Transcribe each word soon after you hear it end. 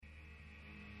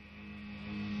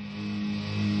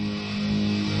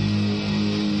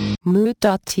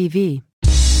Mood.tv.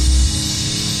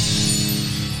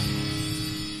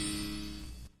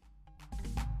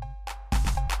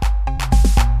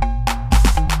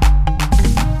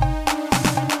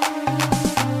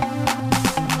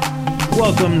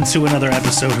 Welcome to another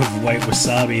episode of White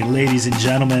Wasabi. Ladies and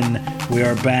gentlemen, we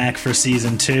are back for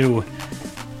Season 2,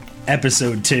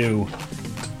 Episode 2,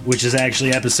 which is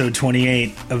actually Episode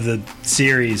 28 of the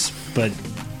series, but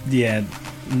yeah,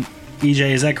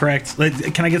 EJ, is that correct?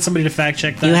 Can I get somebody to fact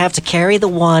check that? You have to carry the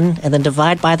 1 and then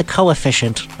divide by the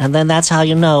coefficient, and then that's how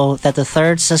you know that the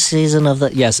third season of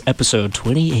the... Yes, Episode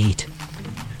 28.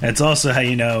 That's also how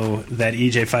you know that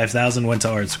EJ 5000 went to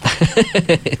art school.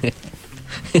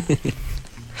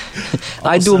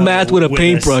 I do math with a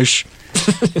paintbrush.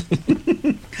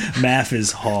 Math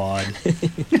is hard.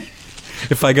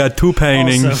 If I got 2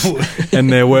 paintings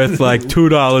and they're worth like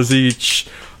 $2 each,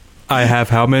 I have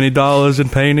how many dollars in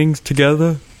paintings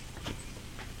together?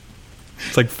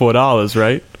 It's like $4,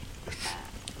 right?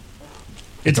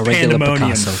 It's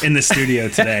pandemonium in the studio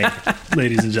today,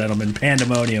 ladies and gentlemen.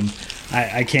 Pandemonium.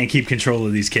 I can't keep control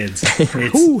of these kids.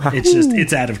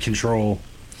 It's out of control.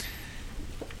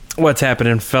 What's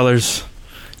happening, fellers?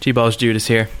 G-Balls Judas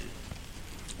here.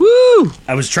 Woo!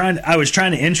 I was trying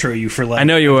to intro you for like I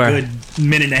know you were. A good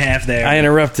minute and a half there. I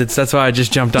interrupted, so that's why I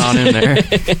just jumped on in there.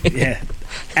 Yeah.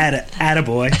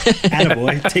 Attaboy.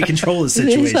 Take control of the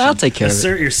situation. I'll take care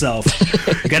assert of it. Yourself.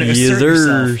 You gotta assert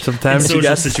yourself Sometimes in you social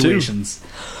got situations.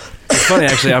 It's funny,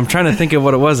 actually. I'm trying to think of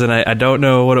what it was, and I don't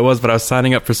know what it was, but I was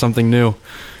signing up for something new,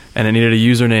 and I needed a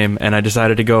username, and I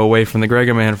decided to go away from the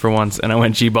Gregor Man for once, and I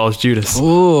went G-Balls Judas.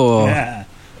 Ooh. Yeah.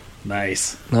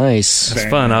 Nice. Nice. It's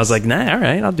fun. Nice. I was like, nah, all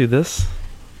right, I'll do this.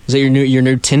 Is that your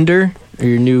new Tinder? Or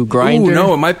your new Grindr? Ooh,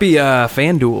 no, it might be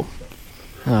FanDuel.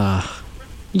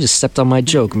 You just stepped on my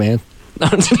joke, man.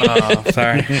 Oh,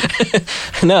 sorry.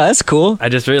 No, that's cool. I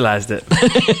just realized it.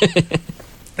 It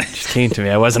just came to me.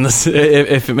 I wasn't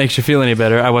if it makes you feel any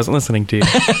better, I wasn't listening to you.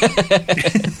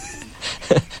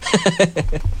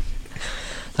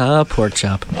 Pork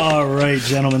chop. All right,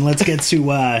 gentlemen, let's get to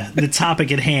the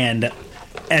topic at hand.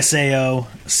 SAO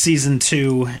Season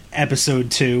 2,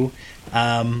 Episode 2.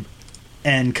 And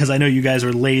because I know you guys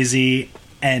were lazy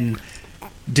and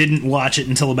didn't watch it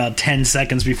until about 10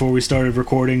 seconds before we started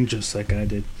recording, just like I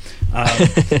did.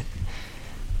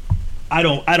 I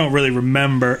don't really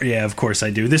remember. Yeah, of course I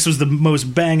do. This was the most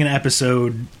banging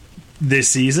episode this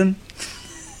season.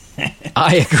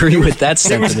 I agree with that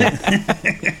sentiment.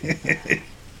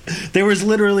 There was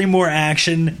literally more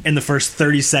action in the first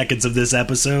 30 seconds of this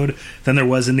episode than there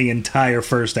was in the entire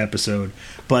first episode.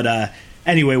 But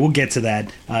anyway, we'll get to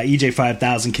that. EJ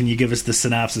 5000, can you give us the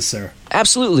synopsis, sir?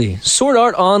 Absolutely. Sword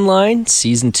Art Online,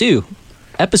 Season 2,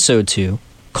 Episode 2,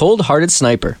 Cold Hearted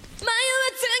Sniper.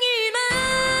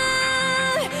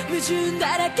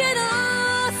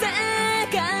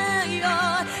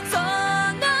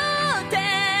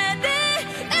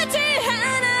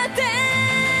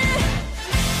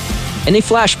 In a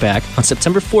flashback, on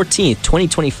September 14th,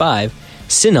 2025,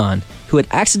 Sinon, who had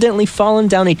accidentally fallen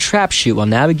down a trap chute while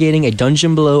navigating a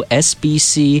dungeon below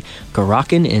SBC,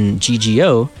 Garaken, and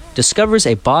GGO, discovers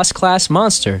a boss-class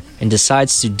monster and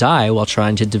decides to die while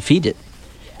trying to defeat it.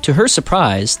 To her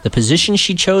surprise, the position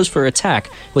she chose for attack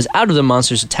was out of the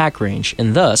monster's attack range,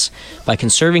 and thus, by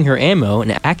conserving her ammo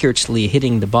and accurately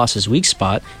hitting the boss's weak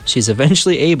spot, she is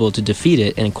eventually able to defeat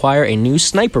it and acquire a new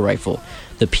sniper rifle,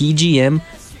 the PGM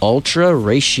Ultra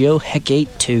Ratio Hecate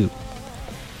 2.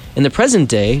 In the present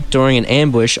day, during an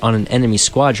ambush on an enemy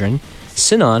squadron,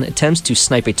 Sinon attempts to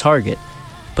snipe a target,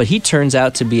 but he turns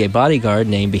out to be a bodyguard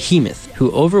named Behemoth, who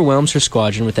overwhelms her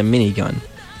squadron with a minigun.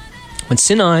 When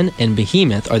Sinon and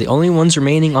Behemoth are the only ones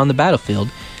remaining on the battlefield,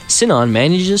 Sinon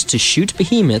manages to shoot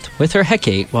Behemoth with her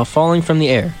Hecate while falling from the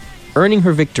air, earning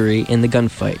her victory in the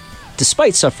gunfight,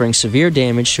 despite suffering severe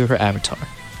damage to her avatar.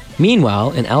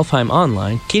 Meanwhile, in Alfheim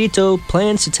Online, Kirito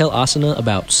plans to tell Asuna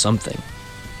about something.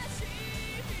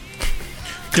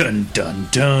 Dun, dun,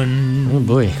 dun. Oh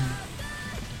boy.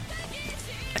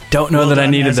 I don't know Well that I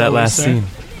done, needed as that always, last sir. scene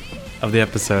of the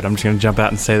episode. I'm just going to jump out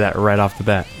and say that right off the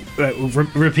bat.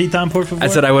 Repeat that, por favor. I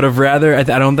said I would have rather... I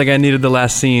don't think I needed the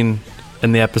last scene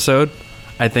in the episode.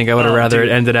 I think I would have rather it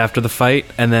ended after the fight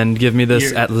and then give me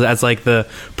this as like the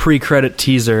pre-credit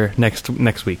teaser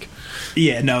next week.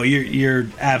 Yeah, no, you're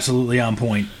absolutely on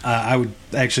point. I would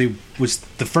actually was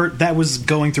the first that was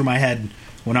going through my head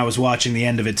when I was watching the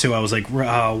end of it too. I was like,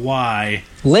 why?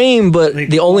 Lame, but Like,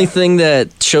 the only what? thing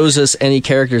that shows us any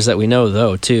characters that we know,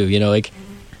 though, too. You know, like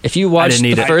if you watch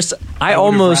the first, I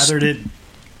almost rathered it.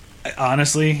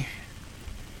 Honestly,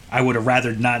 I would have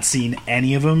rather not seen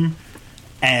any of them,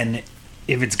 and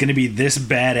if it's going to be this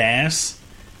badass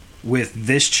with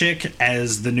this chick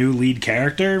as the new lead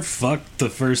character, fuck the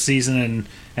first season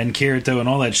and Kirito and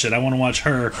all that shit. I want to watch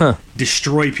her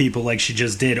destroy people like she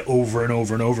just did over and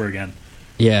over and over again.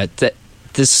 Yeah,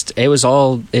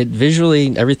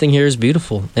 visually, everything here is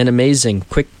beautiful and amazing.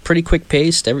 Pretty quick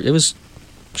paced. It was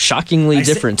shockingly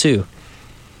different too.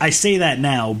 I say that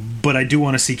now, but I do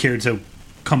want to see Kirito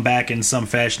come back in some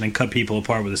fashion and cut people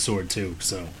apart with a sword too.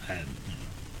 So,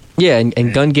 yeah,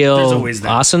 and Gun Gale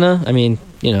Asuna. I mean,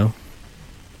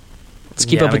 let's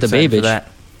keep up with the baby.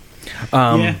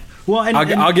 Yeah. Well,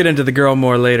 I'll get into the girl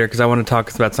more later because I want to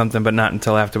talk about something, but not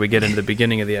until after we get into the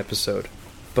beginning of the episode.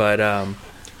 But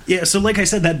yeah, so like I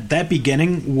said, that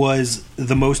beginning was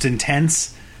the most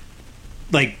intense,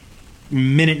 like,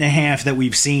 minute and a half that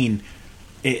we've seen.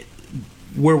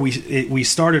 Where we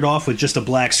started off with just a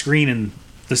black screen and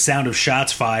the sound of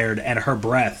shots fired and her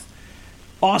breath.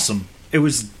 Awesome. It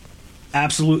was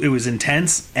it was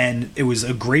intense, and it was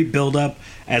a great build up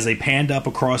as they panned up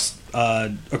across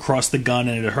the gun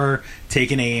and at her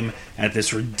taking aim at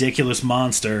this ridiculous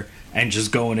monster and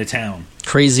just going to town.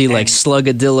 Crazy, like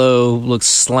Slugadillo, looks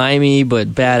slimy but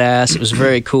badass. It was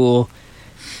very cool.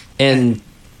 And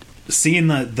seeing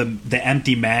the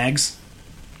empty mags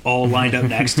all lined up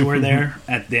next to her there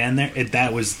at the end there,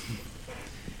 that was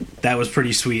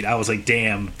pretty sweet. I was like,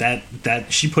 damn, that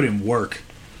she put in work.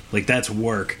 Like, that's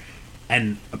work.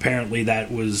 And apparently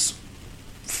that was,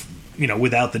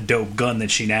 without the dope gun that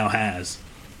she now has.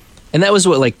 And that was,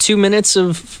 like 2 minutes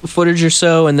of footage or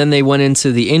so, and then they went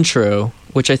into the intro,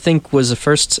 which I think was the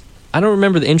first... I don't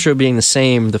remember the intro being the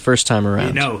same the first time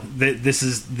around. No, this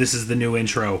is the new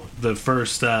intro. The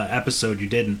first episode you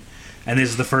didn't. And this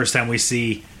is the first time we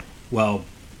see... Well,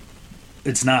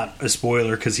 it's not a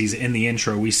spoiler because he's in the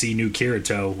intro. We see new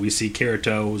Kirito. We see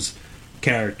Kirito's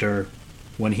character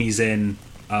when he's in...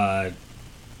 Gun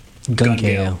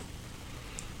Gale.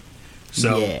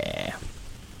 So yeah,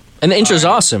 and the intro's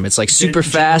awesome. It's like super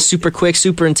fast, super quick,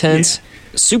 super intense,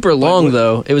 super long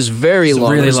though. It was very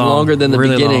long. Really it was longer than the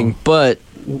beginning, but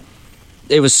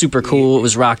it was super cool. It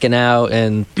was rocking out,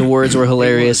 and the words were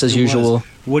hilarious as usual.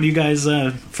 What do you guys'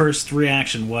 first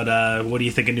reaction? What do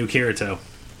you think of new Kirito?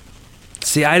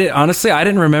 See, I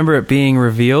didn't remember it being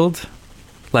revealed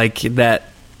like that.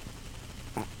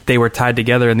 They were tied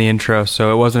together in the intro,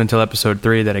 so it wasn't until episode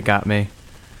 3 that it got me.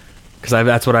 Because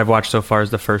that's what I've watched so far is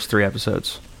the first 3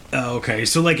 episodes. Oh, okay.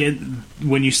 So, like,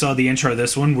 when you saw the intro of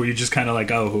this one, were you just kind of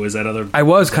like, oh, who is that other... I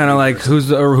was kind of like, who's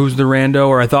the rando?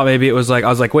 Or I thought maybe it was like... I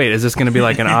was like, wait, is this going to be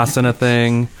like an Asuna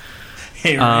thing?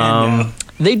 Hey, Rando.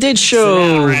 They did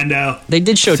show... Rando. They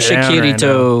did show Chick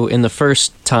Kirito in the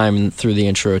first time through the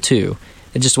intro, too.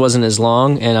 It just wasn't as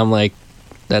long, and I'm like,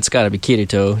 that's got to be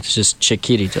Kirito. It's just Chick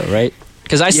Kirito, right?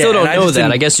 Because I still don't know that.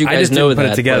 I guess you guys know that.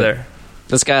 Put it together.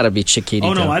 That's got to be Chiquitito.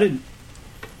 Oh, no, I didn't.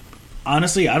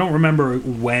 Honestly, I don't remember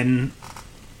when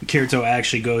Kirito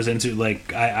actually goes into,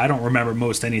 like, I don't remember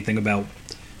most anything about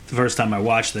the first time I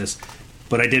watched this,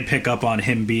 but I did pick up on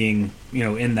him being,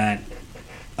 in that,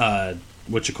 in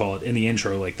the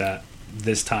intro like that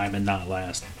this time and not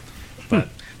last. But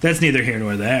that's neither here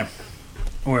nor there.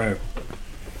 Or...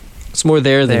 It's more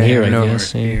there than here, I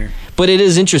guess. Yeah. But it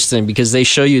is interesting because they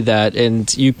show you that,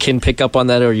 and you can pick up on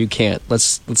that or you can't.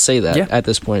 Let's say that at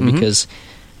this point because,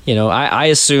 I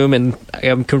assume, and I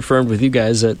am confirmed with you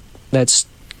guys, that that's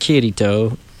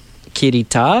Kirito.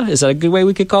 Kirita? Is that a good way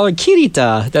we could call her?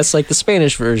 Kirita. That's like the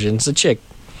Spanish version. It's a chick.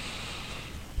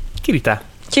 Kirita.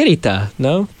 Kirita.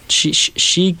 No?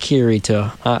 She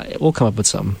Kirito. We'll come up with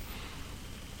something.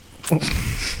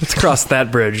 Let's cross that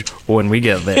bridge when we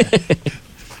get there.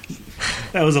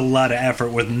 That was a lot of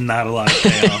effort with not a lot of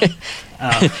payoff.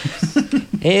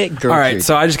 All right,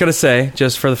 so I just gotta say,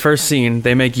 just for the first scene,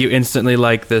 they make you instantly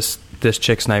like this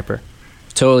chick sniper.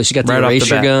 Totally, she got the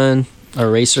eraser gun,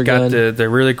 gun. Got the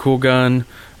really cool gun.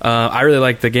 I really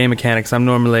like the game mechanics. I'm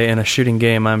normally in a shooting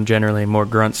game. I'm generally more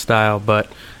grunt style, but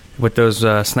with those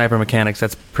sniper mechanics,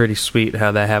 that's pretty sweet.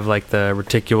 How they have like the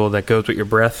reticule that goes with your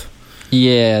breath.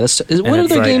 Yeah, what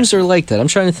other games are like that? I'm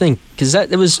trying to think because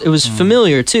it was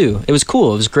familiar too. It was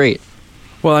cool. It was great.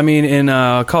 Well, I mean, in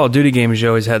Call of Duty games, you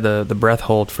always had the breath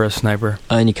hold for a sniper,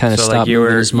 and you kind of stopped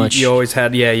moving as much. You always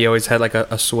had like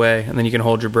a sway, and then you can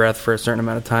hold your breath for a certain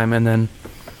amount of time, and then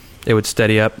it would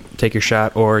steady up, take your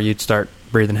shot, or you'd start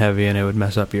breathing heavy, and it would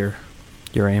mess up your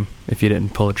aim if you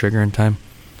didn't pull the trigger in time.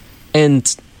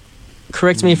 And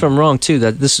correct me if I'm wrong too.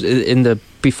 That this in the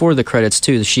before the credits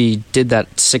too, she did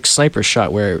that 6 sniper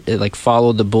shot where it like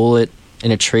followed the bullet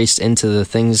and it traced into the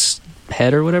thing's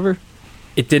head or whatever.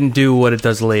 It didn't do what it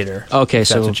does later. Okay, if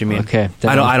so that's what you mean. Okay,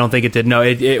 I don't think it did. No,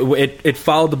 it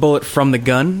followed the bullet from the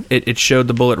gun. It showed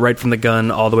the bullet right from the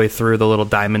gun all the way through the little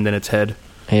diamond in its head.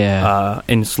 Yeah.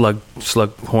 In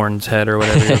Slughorn's head or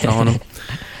whatever you're calling him.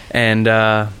 And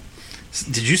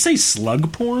did you say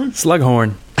slug porn?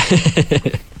 Slughorn.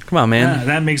 Come on, man. Yeah,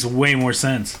 that makes way more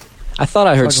sense. I thought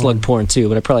I heard slug porn too,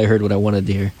 but I probably heard what I wanted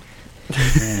to hear.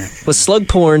 But slug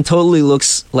porn totally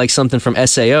looks like something from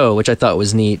SAO, which I thought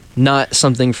was neat, not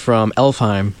something from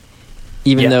Elfheim,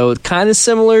 even though kind of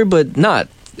similar, but not.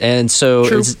 And so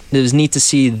it was neat to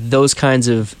see those kinds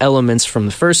of elements from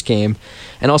the first game,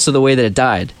 and also the way that it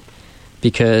died,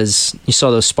 because you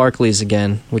saw those sparklies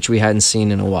again, which we hadn't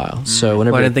seen in a while. So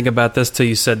whenever I didn't think about this till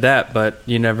you said that, but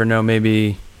you never know.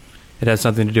 Maybe it has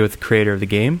something to do with the creator of the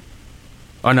game.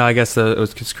 Oh no, I guess it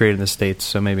was created in the States,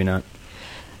 so maybe not.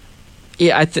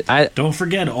 Yeah, I don't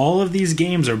forget, all of these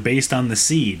games are based on the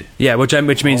seed. Yeah, which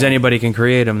means anybody can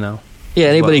create them, though. Yeah,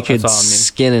 anybody could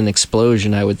skin an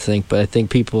explosion, I would think, but I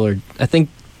think people are. I think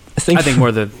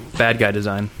more the bad guy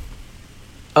design.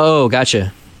 Oh,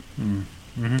 gotcha.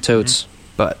 Mm-hmm. Totes,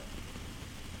 but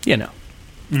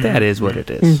that is what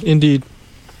it is. Indeed.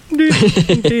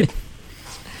 Indeed.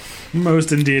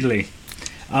 Most indeedly.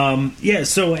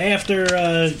 So after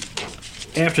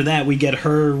that, we get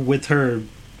her with her,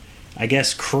 I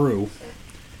guess, crew,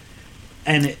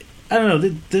 and I don't know.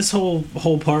 This whole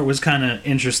part was kind of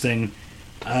interesting.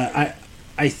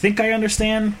 I think I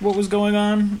understand what was going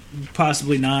on,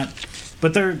 possibly not,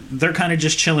 but they're kind of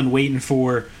just chilling, waiting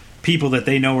for people that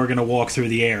they know are going to walk through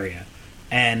the area,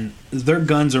 and their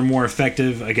guns are more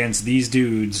effective against these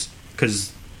dudes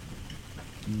because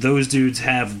those dudes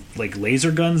have like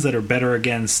laser guns that are better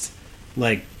against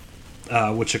like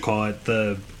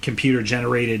the computer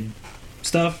generated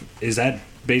stuff. Is that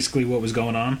basically what was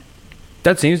going on?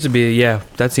 That seems to be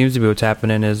what's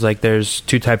happening. Is like there's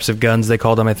two types of guns. They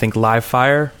called them, I think, live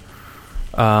fire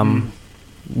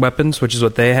weapons, which is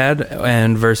what they had,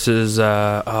 and versus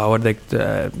what did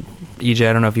they? EJ,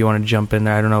 I don't know if you want to jump in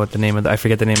there. I don't know what the name of I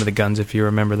forget the name of the guns. If you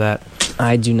remember that,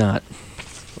 I do not.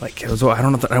 Like it was, I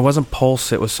don't know. It wasn't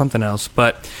Pulse. It was something else.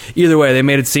 But either way, they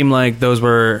made it seem like those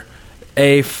were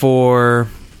for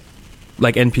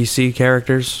like NPC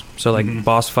characters, so like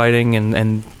boss fighting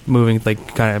and moving,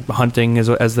 like kind of hunting,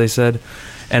 as they said,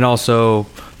 and also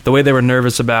the way they were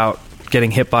nervous about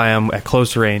getting hit by them at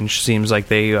close range seems like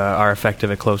they are effective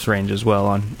at close range as well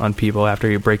on people after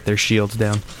you break their shields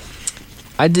down.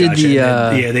 I did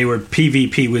they were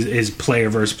PvP is player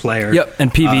versus player. Yep,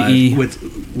 and PvE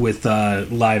with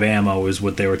live ammo is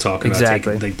what they were talking about.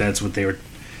 Exactly. I think that's what they were.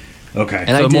 Okay,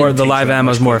 and so the live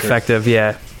ammo is more effective.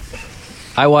 Yeah.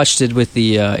 I watched it with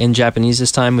the in Japanese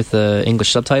this time with the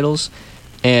English subtitles,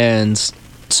 and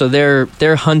so they're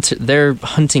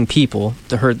hunting people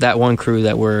to hurt that one crew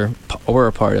that we're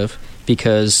a part of,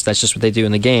 because that's just what they do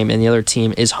in the game, and the other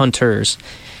team is hunters,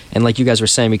 and like you guys were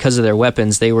saying, because of their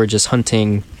weapons, they were just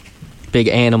hunting big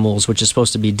animals, which is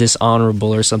supposed to be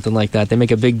dishonorable or something like that. They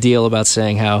make a big deal about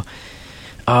saying how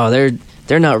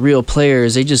they're not real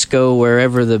players. They just go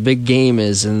wherever the big game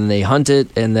is and they hunt it,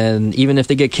 and then even if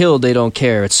they get killed, they don't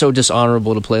care. It's so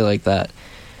dishonorable to play like that.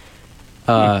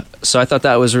 So I thought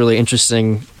that was really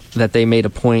interesting that they made a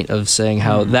point of saying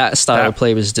how that style of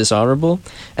play was dishonorable,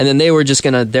 and then they were just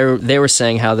they were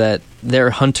saying how that they're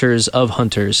hunters of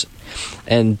hunters,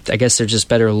 and I guess they're just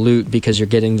better loot because you're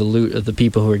getting the loot of the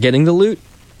people who are getting the loot.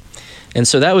 And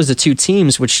so that was the two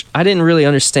teams, which I didn't really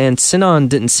understand. Sinon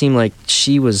didn't seem like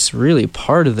she was really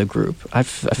part of the group. I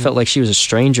felt like she was a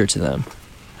stranger to them.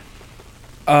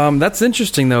 That's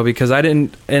interesting though, because I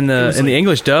didn't in the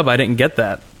English dub I didn't get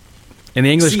that. In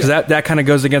the English, because that kind of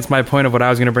goes against my point of what I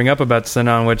was going to bring up about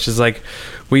Sinon, which is like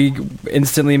we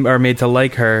instantly are made to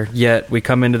like her, yet we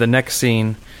come into the next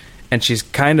scene and she's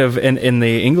kind of in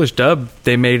the English dub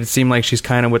they made it seem like she's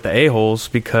kind of with the a-holes,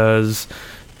 because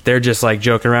they're just like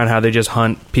joking around how they just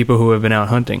hunt people who have been out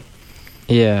hunting.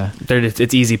 Yeah,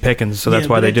 it's easy pickings, so that's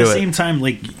why they do it. At the same time,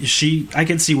 like I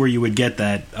can see where you would get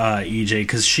that, EJ,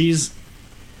 because she's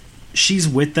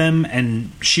with them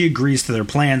and she agrees to their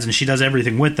plans and she does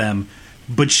everything with them,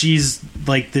 but she's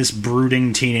like this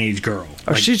brooding teenage girl.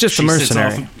 Oh, like, she's just a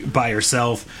mercenary. Sits off by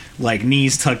herself, like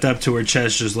knees tucked up to her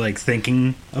chest, just like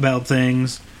thinking about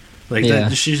things. Like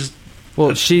that.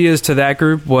 Well, she is to that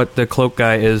group what the cloak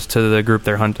guy is to the group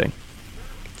they're hunting.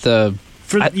 I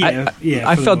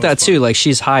felt that too. Like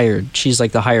she's hired. She's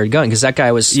like the hired gun, because that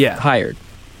guy was hired.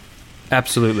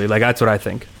 Absolutely. Like that's what I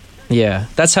think. Yeah,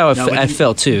 that's how I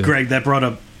felt too. Greg,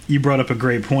 you brought up a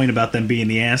great point about them being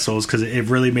the assholes, because it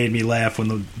really made me laugh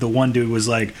when the one dude was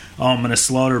like, "Oh, I'm going to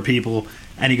slaughter people,"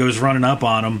 and he goes running up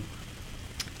on him,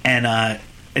 and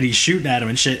he's shooting at him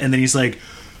and shit, and then he's like,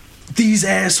 these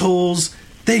assholes,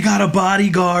 they got a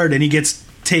bodyguard, and he gets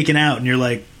taken out, and you're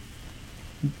like,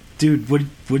 dude,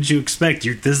 what'd you expect?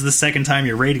 This is the second time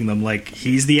you're raiding them. Like,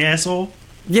 he's the asshole?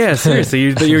 Yeah, seriously.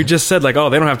 You just said, like, oh,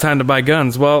 they don't have time to buy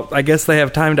guns. Well, I guess they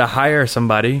have time to hire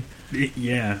somebody.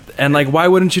 Yeah. And, like, why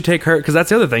wouldn't you take her? Because that's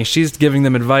the other thing. She's giving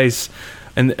them advice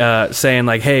and saying,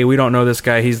 like, hey, we don't know this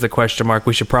guy. He's the question mark.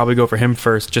 We should probably go for him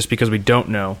first just because we don't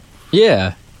know.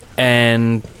 Yeah.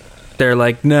 And they're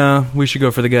like, no, we should go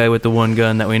for the guy with the one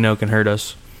gun that we know can hurt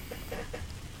us.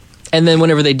 And then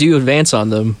whenever they do advance on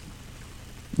them,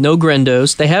 no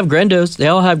Grendos. They have Grendos. They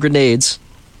all have grenades.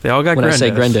 They all got when Grendos. I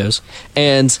say Grendos.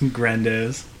 And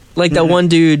Grendos. like that one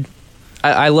dude,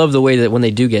 I love the way that when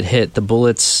they do get hit, the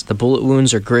bullet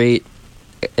wounds are great.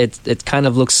 It kind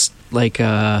of looks like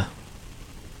there's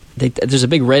a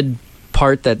big red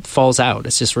part that falls out.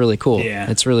 It's just really cool. Yeah.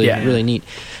 It's really neat.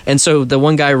 And so the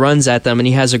one guy runs at them and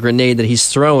he has a grenade that he's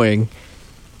throwing.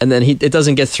 And then it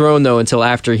doesn't get thrown, though, until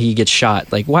after he gets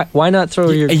shot. Like, why not throw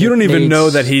your You don't even grenades? know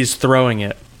that he's throwing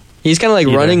it. He's kind of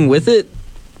like running with it.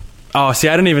 Oh, see,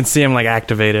 I didn't even see him, like,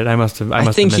 activated. I must have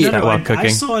missed that while cooking. I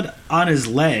saw it on his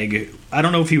leg. I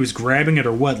don't know if he was grabbing it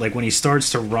or what. Like, when he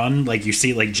starts to run, like, you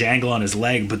see it, like, jangle on his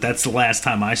leg. But that's the last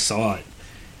time I saw it.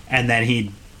 And then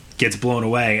he gets blown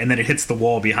away. And then it hits the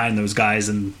wall behind those guys,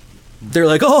 and they're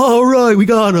like, oh, all right, we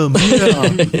got him.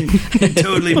 Yeah.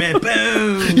 Totally, man.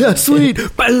 Boom. Yeah, sweet.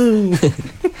 Boom.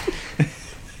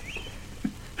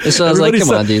 So I was like,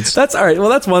 come on, dudes. That's all right. Well,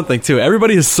 that's one thing, too.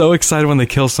 Everybody is so excited when they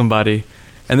kill somebody.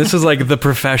 And this is like the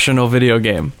professional video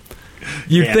game.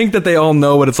 You'd think that they all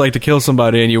know what it's like to kill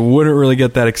somebody, and you wouldn't really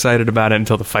get that excited about it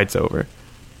until the fight's over.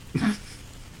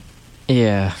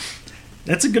 Yeah.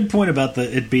 That's a good point about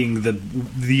it being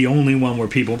the only one where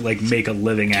people like make a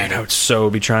living at it. I would so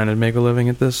be trying to make a living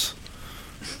at this.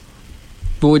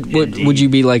 But would you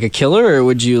be like a killer, or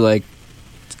would you like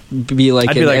be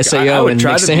like an SAO and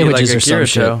make sandwiches or some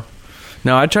shit?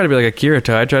 No, I'd try to be like a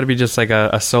Kirito. I'd try to be just like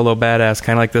a solo badass,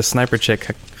 kind of like this sniper chick,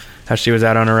 how she was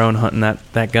out on her own hunting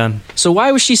that gun. So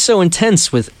why was she so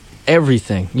intense with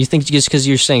everything? You think just because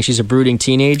you're saying she's a brooding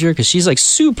teenager? Because she's like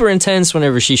super intense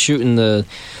whenever she's shooting the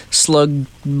slug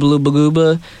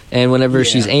blooba, and whenever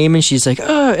she's aiming, she's like,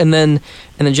 oh. And then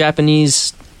in the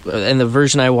Japanese, and the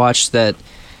version I watched, that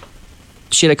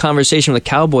she had a conversation with a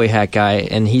cowboy hat guy,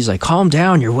 and he's like, calm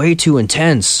down, you're way too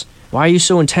intense. Why are you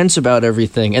so intense about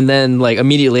everything? And then, like,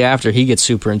 immediately after, he gets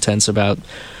super intense about,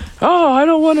 oh, I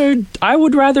don't want to, I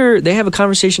would rather, they have a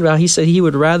conversation about, he said he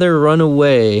would rather run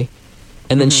away,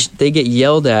 and then they get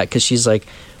yelled at because she's like,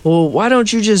 well, why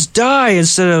don't you just die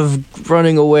instead of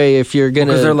running away if you're going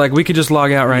to... Because they're like, we could just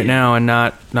log out right now and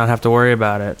not have to worry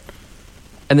about it.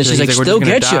 And then she's like, still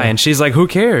get you. And she's like, who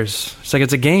cares? It's like,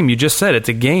 it's a game. You just said it's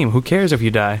a game. Who cares if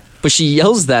you die? But she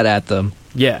yells that at them.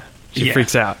 Yeah. She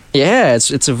freaks out. Yeah,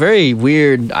 it's a very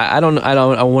weird. I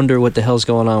wonder what the hell's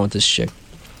going on with this chick.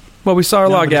 Well, we saw her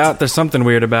log out. There's something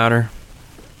weird about her.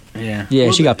 Yeah. Yeah,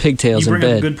 well, she got pigtails in bed. You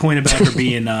bring up a good point about her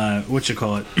being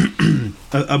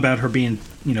about her being,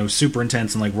 super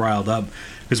intense and like riled up,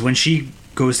 because when she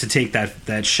goes to take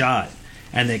that shot,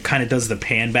 and it kind of does the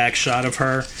pan back shot of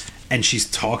her, and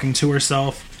she's talking to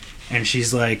herself, and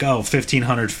she's like, oh,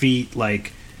 1,500 feet,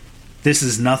 like, this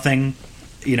is nothing,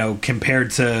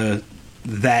 compared to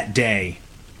that day.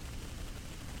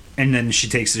 And then she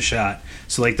takes the shot.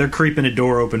 So, like, they're creeping a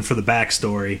door open for the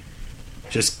backstory,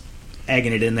 just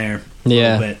egging it in there a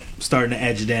little bit, starting to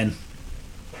edge it in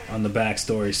on the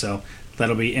backstory. So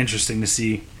that'll be interesting to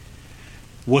see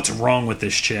what's wrong with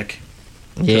this chick.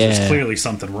 Because there's clearly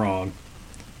something wrong.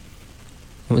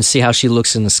 We'll see how she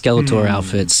looks in the Skeletor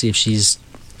outfit. See if she's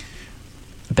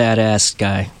a badass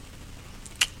guy.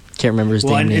 Can't remember his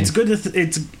damn name. It's good to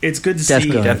it's good to see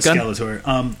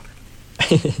Skeletor.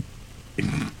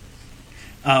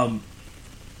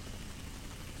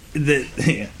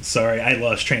 Sorry, I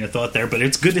lost train of thought there, but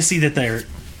it's good to see that they're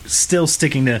still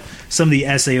sticking to some of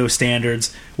the SAO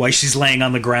standards. While she's laying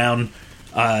on the ground,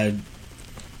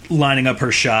 lining up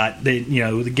her shot, they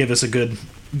give us a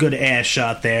good ass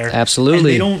shot there.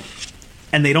 Absolutely.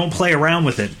 And they don't play around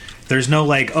with it. There's no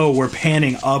like, oh, we're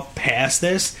panning up past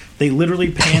this. They literally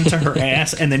pan to her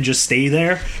ass and then just stay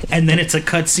there, and then it's a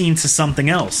cutscene to something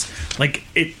else. Like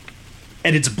it.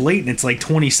 And it's blatant. It's like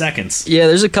 20 seconds. Yeah,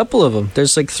 there's a couple of them.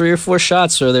 There's like 3 or 4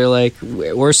 shots where they're like,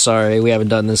 we're sorry, we haven't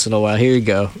done this in a while. Here you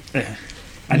go.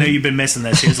 I know you've been missing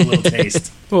this. Here's a little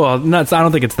taste. Well, I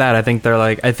don't think it's that.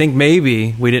 I think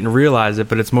maybe we didn't realize it,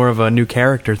 but it's more of a new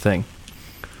character thing.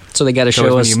 So they got to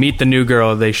show us. When you meet the new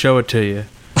girl, they show it to you.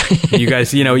 You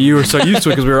guys, you were so used to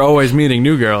it because we were always meeting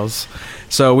new girls.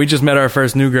 So we just met our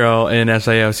first new girl in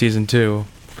SAO Season 2,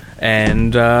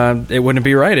 and it wouldn't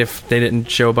be right if they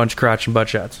didn't show a bunch of crotch and butt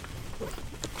shots.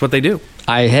 That's what they do.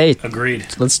 Agreed.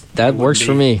 That works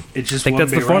for me. It just I think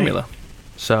that's the formula.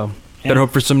 So, better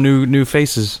hope for some new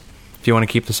faces if you want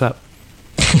to keep this up.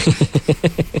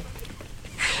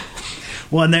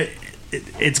 Well, and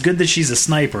it's good that she's a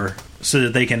sniper so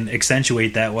that they can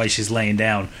accentuate that while she's laying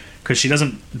down, because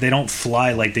they don't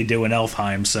fly like they do in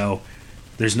Elfheim, so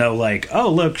there's no like, oh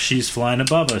look, she's flying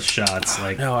above us shots.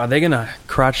 Like, no, are they gonna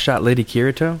crotch shot Lady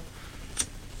Kirito?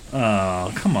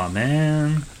 Oh, come on,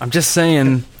 man. I'm just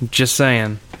saying.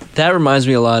 That reminds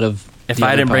me a lot of. If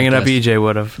I didn't bring it up, EJ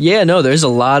would have. Yeah, no, there's a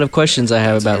lot of questions I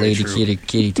have about Lady true.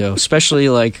 Kirito, especially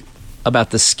like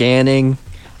about the scanning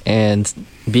and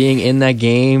being in that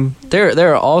game.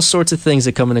 There are all sorts of things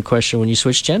that come into question when you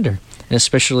switch gender, and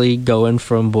especially going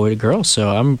from boy to girl. So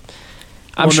I'm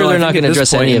sure they're not going to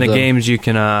address any of them. In the games,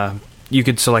 you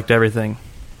could select everything.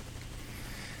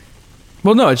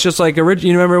 Well, no, it's just like you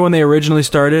remember when they originally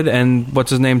started, and what's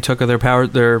his name took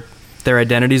their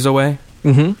identities away.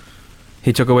 Mm-hmm.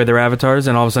 He took away their avatars,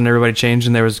 and all of a sudden everybody changed,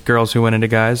 and there was girls who went into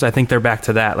guys. I think they're back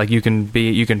to that. Like you can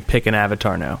pick an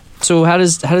avatar now. So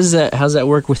how's that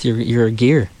work with your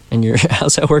gear and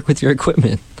how's that work with your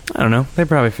equipment? I don't know. They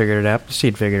probably figured it out.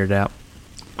 Seed figured it out.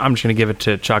 I'm just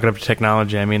gonna chalk it up to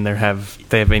technology. I mean, they have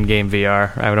in-game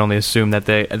VR. I would only assume that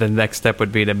the next step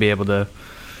would be to be able to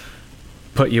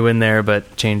put you in there,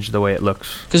 but change the way it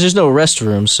looks. Because there's no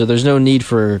restrooms, so there's no need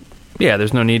for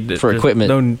there's no need for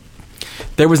equipment.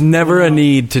 There was never a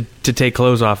need to take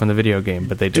clothes off in the video game,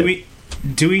 but they did.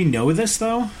 Do we know this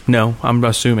though? No, I'm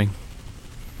assuming.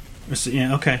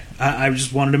 Yeah, okay. I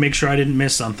just wanted to make sure I didn't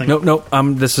miss something. Nope.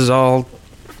 This is all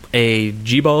a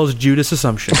G-Balls Judas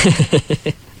assumption.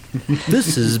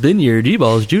 This has been your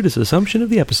G-Balls Judas assumption of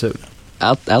the episode.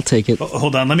 I'll take it.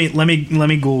 Hold on, let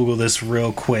me Google this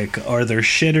real quick. Are there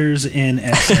shitters in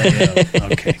SAO?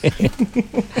 Okay.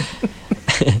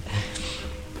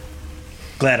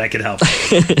 Glad I could help.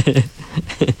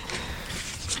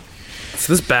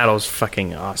 So this battle's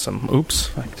fucking awesome.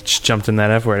 Oops, I just jumped in that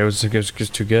F word. It was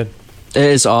just too good. It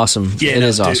is awesome. Yeah, it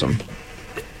is awesome.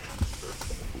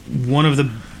 One of the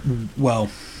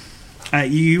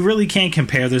you really can't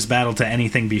compare this battle to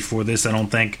anything before this. I don't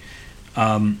think.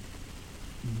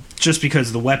 Just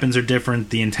because the weapons are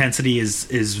different, the intensity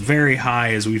is very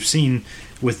high, as we've seen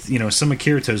with some of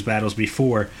Kirito's battles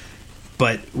before.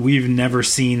 But we've never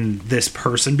seen this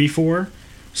person before,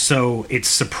 so it's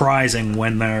surprising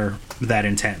when they're that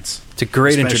intense. It's a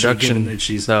great introduction,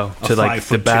 though, to like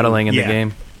the battling in the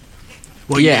game.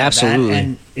 Well, yeah, absolutely.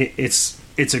 And it's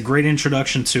a great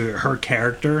introduction to her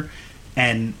character,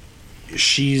 and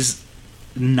she's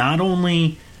not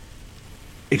only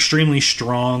extremely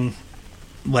strong,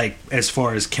 like as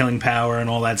far as killing power and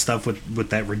all that stuff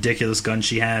with that ridiculous gun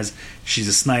she has. She's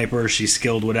a sniper, she's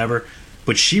skilled, whatever.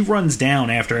 But she runs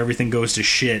down after everything goes to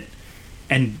shit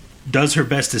and does her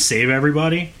best to save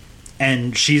everybody.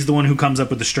 And she's the one who comes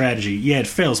up with the strategy. Yeah, it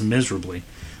fails miserably,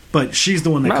 but she's the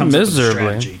one that comes up with the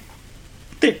strategy.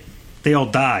 They all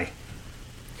die.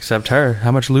 Except her.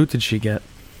 How much loot did she get?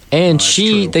 And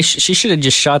she should have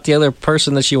just shot the other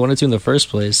person that she wanted to in the first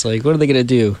place. Like, what are they going to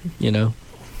do,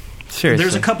 Seriously.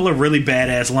 There's a couple of really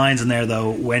badass lines in there,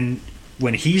 though, when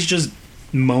he's just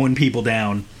mowing people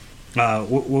down.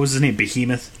 What was his name?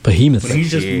 Behemoth. When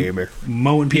he's just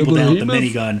mowing people down with the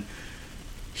minigun,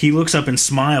 he looks up and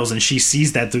smiles, and she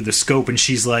sees that through the scope, and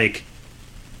she's like,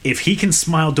 if he can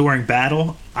smile during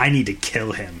battle, I need to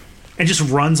kill him. And just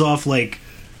runs off,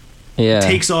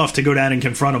 takes off to go down and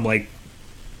confront him. Like,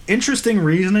 interesting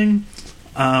reasoning.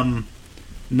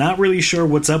 Not really sure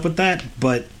what's up with that,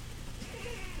 but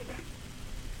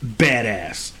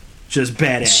badass. Just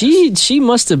badass. She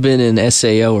must have been in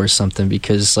SAO or something,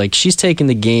 because she's taking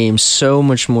the game so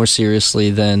much more seriously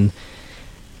than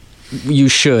you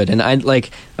should. And I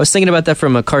was thinking about that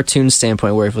from a cartoon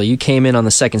standpoint, where if you came in on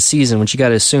the second season, which you got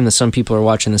to assume that some people are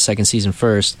watching the second season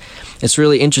first, it's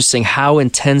really interesting how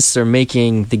intense they're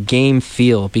making the game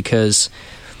feel, because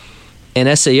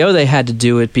in SAO they had to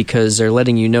do it because they're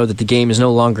letting you know that the game is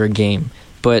no longer a game.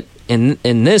 But in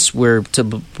this,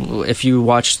 if you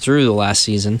watch through the last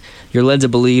season, you're led to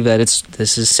believe that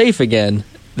this is safe again.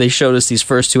 They showed us these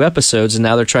first 2 episodes, and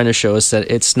now they're trying to show us that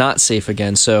it's not safe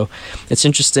again. So it's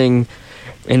interesting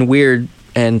and weird,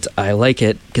 and I like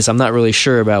it because I'm not really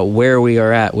sure about where we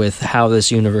are at with how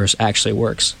this universe actually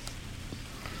works.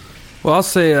 Well, I'll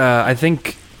say I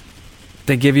think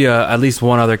they give you at least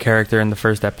one other character in the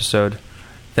first episode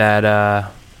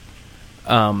that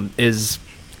is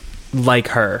like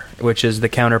her, which is the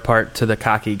counterpart to the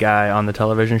cocky guy on the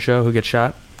television show who gets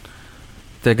shot.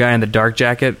 the guy in the dark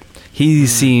jacket, he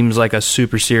seems like a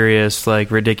super serious,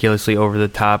 like ridiculously over the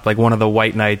top, like one of the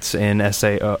white knights in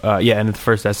SAO. In the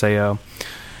first SAO.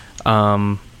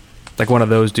 Like one of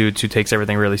those dudes who takes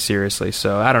everything really seriously.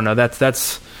 So I don't know.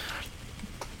 That's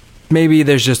maybe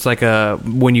there's just like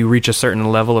when you reach a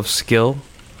certain level of skill,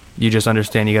 you just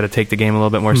understand you got to take the game a little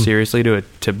bit more seriously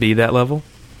to be that level.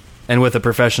 And with a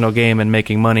professional game and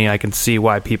making money, I can see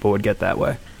why people would get that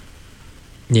way.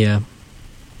 Yeah.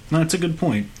 No, that's a good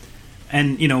point.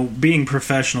 And, being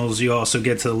professionals, you also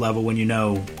get to the level when you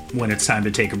know when it's time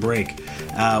to take a break.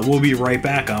 We'll be right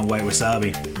back on White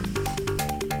Wasabi.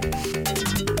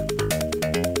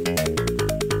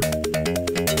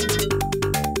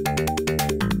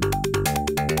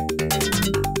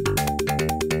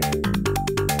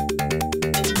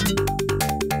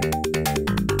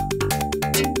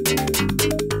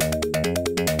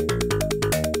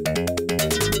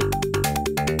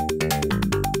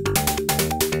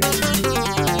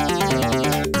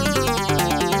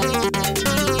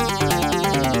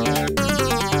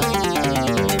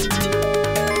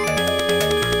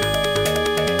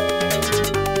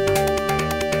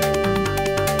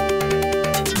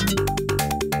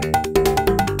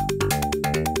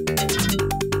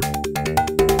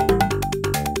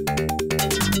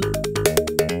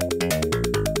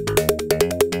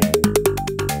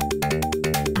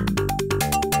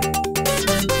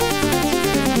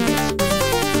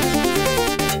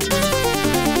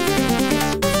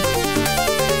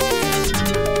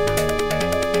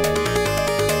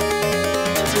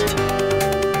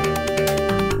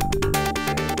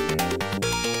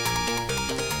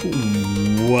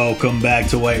 Welcome back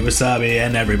to White Wasabi,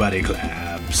 and everybody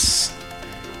claps.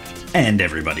 And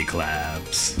everybody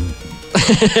claps.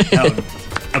 No,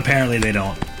 apparently they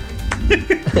don't.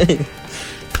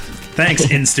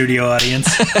 Thanks, in-studio audience.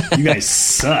 You guys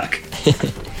suck.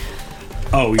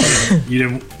 Oh,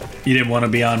 you didn't want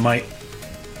to be on mic?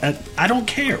 I don't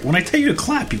care. When I tell you to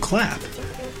clap, you clap.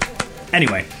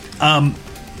 Anyway,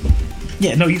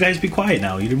 yeah, no, you guys be quiet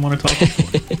now. You didn't want to talk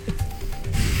before.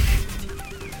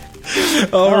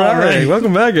 All right.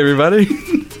 Welcome back, everybody.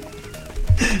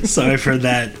 Sorry for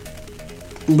that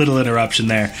little interruption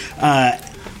there.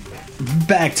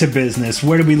 Back to business.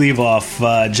 Where did we leave off,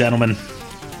 gentlemen?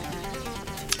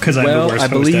 Because I'm the worst I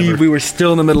host believe ever. we were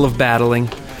still in the middle of battling.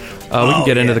 We can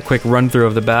get into the quick run-through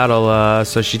of the battle.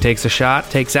 So she takes a shot,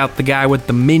 takes out the guy with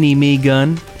the mini-me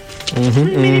gun.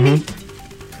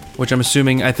 Which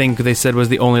I think they said was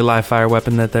the only live-fire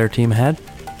weapon that their team had.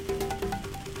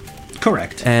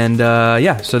 Correct. And,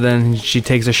 so then she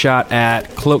takes a shot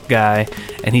at Cloak Guy,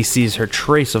 and he sees her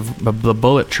trace of the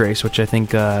bullet trace, which I think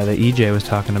the EJ was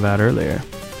talking about earlier.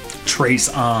 Trace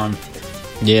on.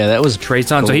 Yeah, that was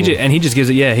Trace on. cool. So he just gives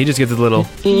it a little...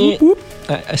 whoop, whoop.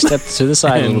 I stepped to the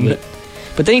side a little bit.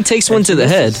 But then he takes one to the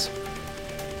head.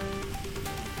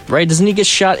 Right? Doesn't he get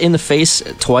shot in the face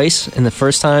twice in the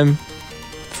first time?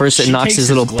 First it knocks his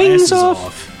little bings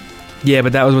off. Yeah,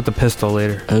 but that was with the pistol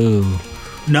later. Oh.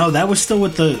 No, that was still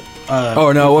with the...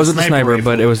 it wasn't the sniper, rifle.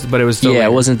 but it was still Yeah,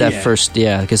 later. it wasn't that first,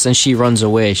 because then she runs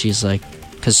away. She's like...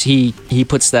 Because he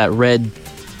puts that red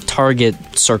target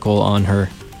circle on her.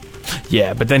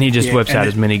 Yeah, but then he just whips out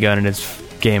his minigun and it's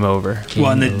game over.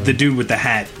 Well, and the dude with the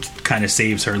hat kind of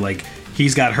saves her. Like,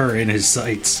 he's got her in his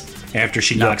sights after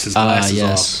she knocks his glasses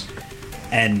off.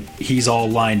 And he's all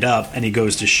lined up, and he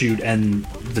goes to shoot, and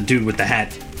the dude with the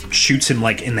hat shoots him,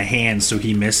 like, in the hand, so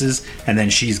he misses, and then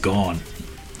she's gone.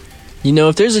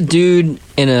 If there's a dude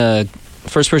in a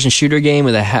first-person shooter game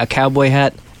with a cowboy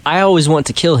hat, I always want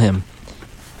to kill him.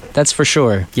 That's for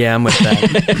sure. Yeah, I'm with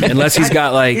that. Unless he's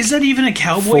got, like... Is that even a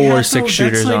cowboy 4 hat, or 6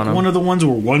 shooters like on him. One of the ones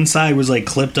where one side was, like,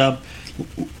 clipped up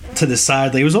to the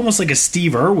side. Like, it was almost like a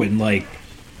Steve Irwin, like...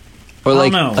 Or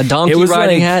like a donkey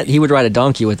riding hat. He would ride a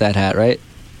donkey with that hat, right?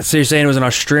 So you're saying it was an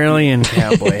Australian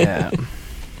cowboy hat?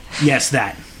 Yes,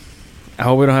 that. I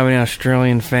hope we don't have any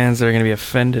Australian fans that are going to be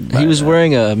offended by He was that.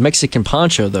 wearing a Mexican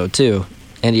poncho, though, too.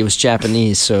 And he was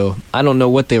Japanese, so I don't know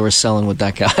what they were selling with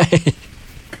that guy.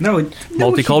 No,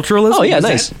 multiculturalism? Oh, yeah,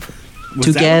 nice.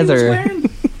 Together. That what he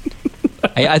was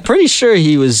wearing? I'm pretty sure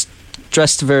he was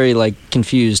dressed very, like,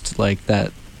 confused like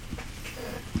that.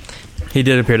 He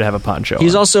did appear to have a poncho. He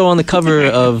was also on the cover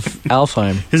of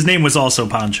Alfheim. His name was also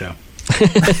Poncho.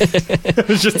 I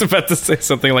was just about to say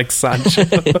something like Sancho.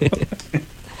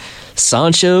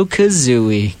 Sancho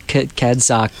Kazooie.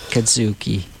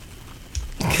 Kadzuki.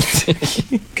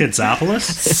 Katsopoulos?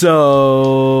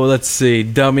 So, let's see.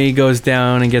 Dummy goes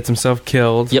down and gets himself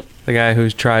killed. Yep. The guy who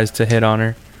tries to hit on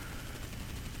her.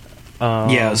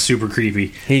 Yeah, it was super creepy.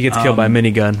 He gets killed by a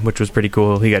minigun, which was pretty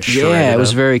cool. He got shredded. Yeah, it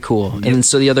was up. very cool. Yep. And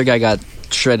so the other guy got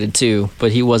shredded too,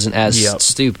 but he wasn't as Yep.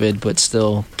 stupid, but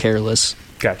still careless.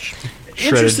 Got shredded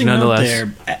Interesting note nonetheless.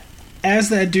 there. As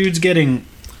that dude's getting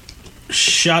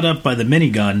shot up by the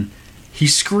minigun, he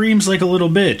screams like a little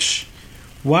bitch.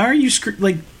 Why are you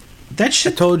like that? I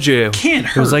Shit told you. can't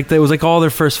hurt. It was like all their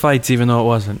first fights, even though it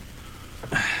wasn't.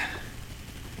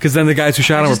 Because then the guys who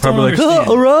shot him were just don't probably like, understand.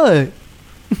 "Oh, all right."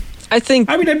 I think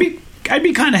I mean, I'd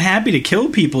be kind of happy to kill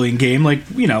people in game, like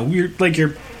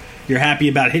you're happy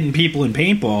about hitting people in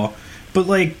paintball, but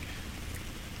like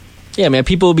yeah, man,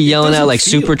 people will be yelling out doesn't like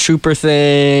feel- Super Trooper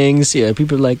things. Yeah,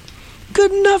 people are like,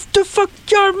 good enough to fuck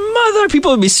your mother.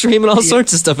 People would be screaming all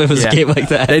sorts of stuff if it was Yeah. a game like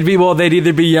that. They'd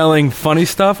either be yelling funny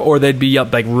stuff or they'd be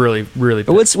like really, really.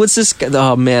 What's this guy?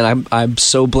 Oh man, I'm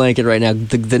so blanking right now.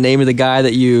 The name of the guy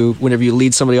that you whenever you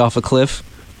lead somebody off a cliff.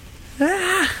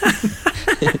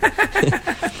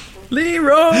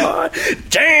 Leroy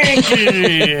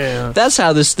Jenkins.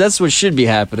 That's what should be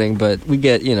happening, but we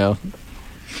get,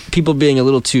 people being a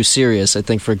little too serious, I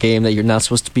think, for a game that you're not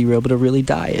supposed to be able to really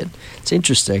die in. It's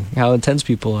interesting how intense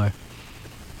people are.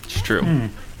 It's true.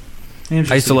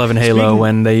 interesting. I used to love in Halo Speaking-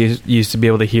 when they used to be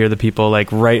able to hear the people,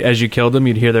 like, right as you killed them,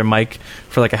 you'd hear their mic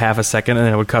for like a half a second and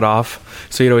then it would cut off.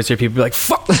 So you'd always hear people be like,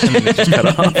 fuck! And then they just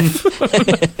cut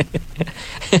off.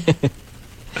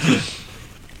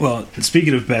 Well,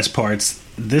 speaking of best parts,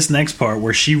 this next part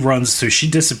where she runs, so she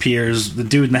disappears, the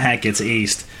dude in the hat gets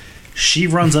aced. She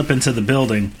runs up into the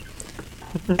building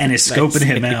and is scoping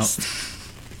him out.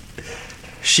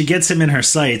 She gets him in her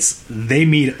sights. They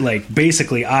meet, like,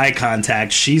 basically eye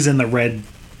contact. She's in the red,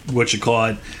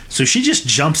 so she just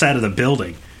jumps out of the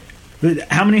building.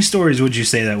 How many stories would you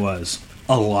say that was?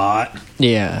 A lot.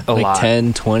 Yeah, A like lot.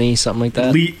 10, 20, something like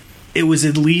that. It was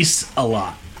at least a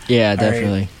lot. Yeah,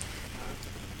 definitely.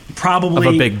 Probably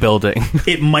Of a big building.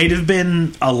 It might have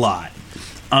been a lot.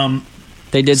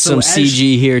 They did So some as-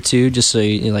 CG here too, just so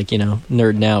you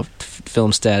nerding out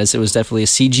film status. It was definitely a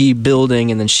CG building,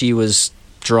 and then she was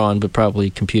drawn, but probably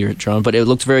computer drawn. But it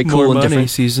looked very cool More and money, different.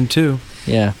 season 2.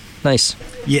 Yeah, nice.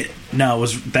 Yeah, no,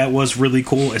 that was really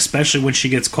cool, especially when she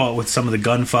gets caught with some of the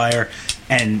gunfire,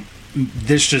 and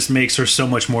this just makes her so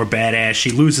much more badass.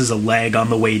 She loses a leg on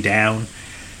the way down,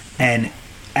 and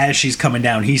as she's coming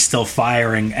down, he's still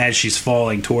firing as she's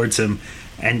falling towards him,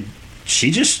 and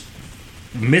she just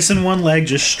missing one leg,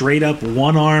 just straight up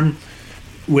one arm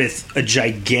with a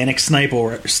gigantic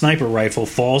sniper rifle,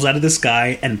 falls out of the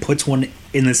sky and puts one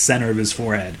in the center of his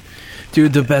forehead.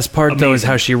 Dude, the best part though is Amazing.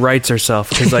 how she writes herself,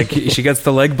 because like she gets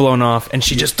the leg blown off and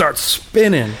she just starts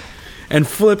spinning and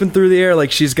flipping through the air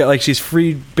like she's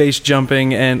free base jumping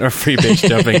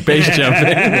base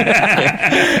jumping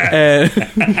and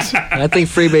I think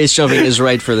free base jumping is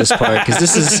right for this part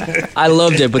because I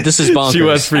loved it, but this is bonkers. she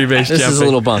was free base This jumping. is a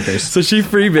little bonkers. So she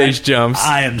free base jumps,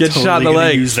 I am gets totally shot in the gonna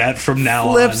leg, use that from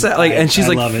now flips on. out, like, and she's I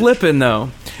like love it. flipping though,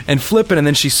 and flipping, and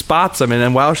then she spots him, and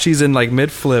then while she's in like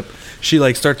mid flip, she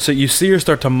like starts to, you see her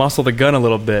start to muscle the gun a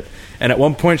little bit, and at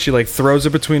one point she like throws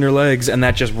it between her legs, and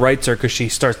that just rights her because she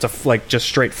starts to like just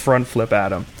straight front flip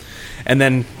at him. And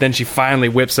then she finally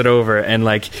whips it over, and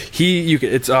like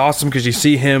it's awesome because you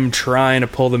see him trying to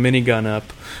pull the minigun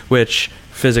up, which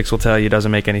physics will tell you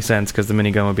doesn't make any sense because the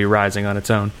minigun would be rising on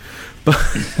its own.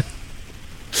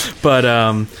 But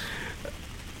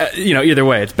either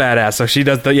way, it's badass. So she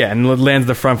does and lands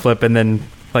the front flip, and then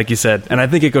like you said, and I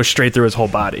think it goes straight through his whole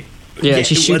body. Yeah,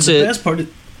 she shoots the it. best part,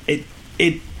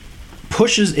 it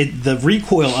pushes it. The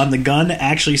recoil on the gun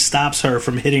actually stops her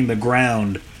from hitting the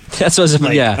ground. That's what I was,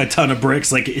 Like yeah. a ton of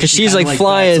bricks, like she's, kinda, like, backs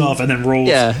flying- off and then rolls.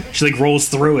 Yeah. She like rolls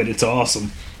through it. It's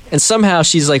awesome. And somehow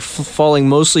she's like falling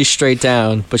mostly straight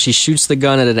down, but she shoots the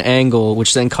gun at an angle,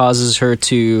 which then causes her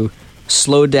to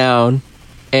slow down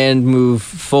and move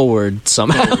forward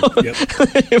somehow. Yep.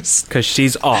 It was- Because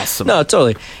she's awesome. no,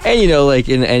 totally. And like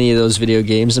in any of those video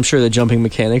games, I'm sure the jumping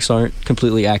mechanics aren't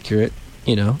completely accurate.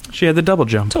 She had the double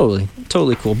jump. Totally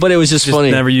cool. But it was just Just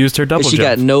funny. never used her double she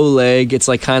jump. got no leg. It's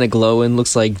like kind of glowing.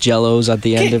 Looks like Jello's at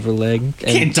the end Can't- of her leg. And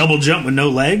Can't double jump with no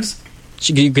legs.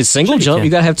 you could single Sure you jump. can.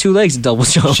 You gotta have two legs to double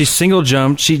jump. She single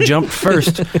jumped. She jumped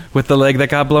first with the leg that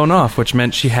got blown off, which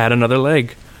meant she had another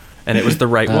leg, and it was the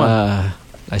right one.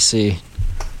 I see.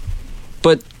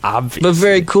 But Obviously,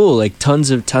 very cool. Like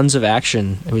tons of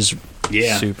action. It was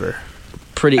Yeah. super.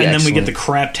 pretty. And then we excellent. get the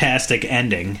craptastic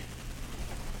ending.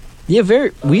 Yeah,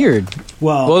 very weird.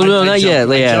 Well, no, not yet.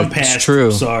 I Yeah, jumped it's past,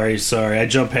 true. Sorry. I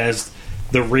jumped past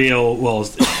the real. Well,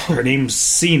 her name's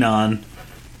Sinon.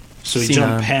 So we Sinon.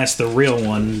 jump past the real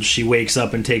one. She wakes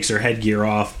up and takes her headgear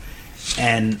off,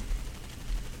 and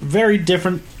very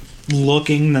different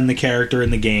looking than the character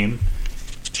in the game.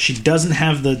 She doesn't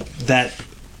have that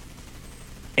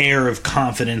air of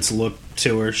confidence look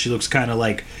to her. She looks kind of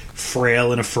like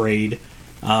frail and afraid.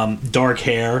 Dark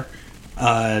hair.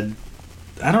 I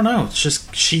don't know. It's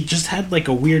just she just had like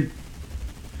a weird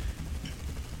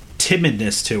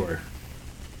timidness to her.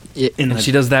 And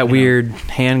she does that weird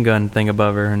handgun thing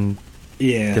above her and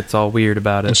gets all weird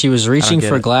about it. And she was reaching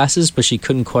for glasses, but she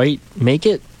couldn't quite make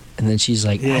it. And then she's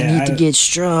like, I need to get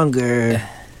stronger.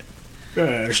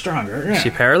 Stronger. Yeah. Is she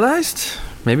paralyzed?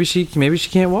 Maybe she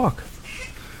can't walk.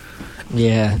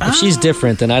 Yeah. If she's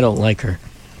different, then I don't like her.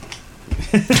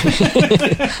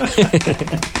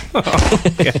 Oh,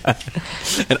 God.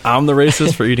 And I'm the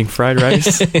racist for eating fried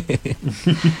rice.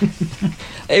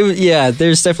 Yeah,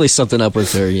 there's definitely something up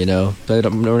with her, you know, but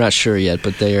we're not sure yet.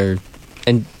 But they are,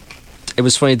 and it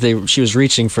was funny. She was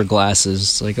reaching for glasses.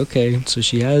 It's like, okay, so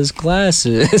she has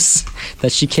glasses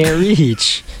that she can't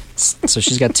reach. So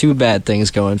she's got two bad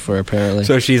things going for her, apparently.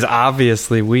 So she's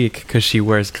obviously weak because she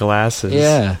wears glasses.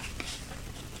 Yeah.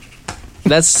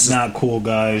 That's not cool,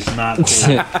 guys. Not cool.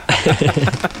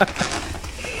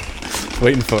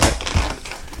 Waiting for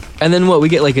it. And then what? We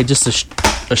get like just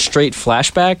a straight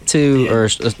flashback to,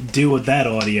 do with that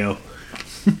audio.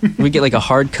 We get like a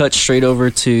hard cut straight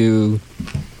over to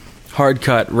hard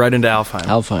cut right into Alfheim.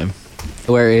 Alfheim,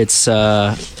 where it's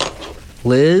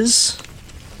Liz,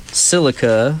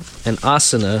 Silica, and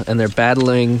Asuna, and they're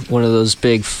battling one of those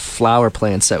big flower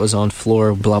plants that was on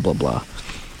floor. Blah blah blah.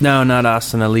 No, not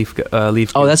Asuna. Leaf.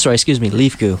 Oh, that's right. Excuse me,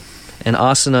 Leaf Goo. And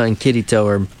Asuna and Kirito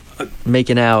are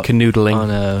making out, canoodling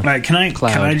on a All right, can I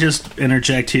cloud. just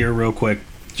interject here real quick?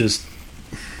 Just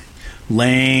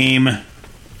lame.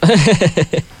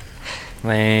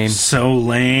 Lame. So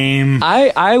lame.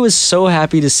 I was so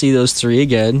happy to see those three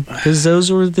again because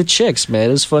those were the chicks, man.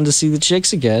 It was fun to see the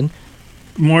chicks again.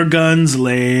 More guns,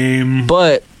 lame.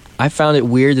 But I found it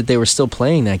weird that they were still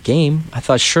playing that game. I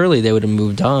thought surely they would have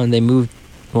moved on. They moved,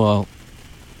 well,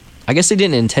 I guess they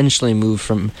didn't intentionally move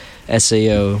from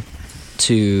SAO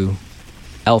to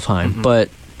Alfheim, but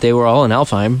they were all in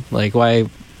Alfheim. Like, why?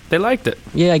 They liked it.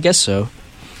 Yeah, I guess so.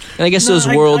 And I guess those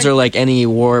worlds are like any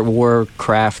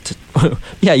Warcraft.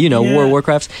 Yeah, you know, World of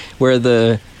Warcraft, where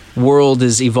the world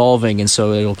is evolving, and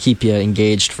so it'll keep you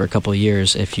engaged for a couple of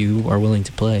years if you are willing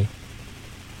to play.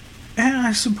 Yeah,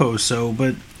 I suppose so,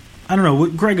 but I don't know.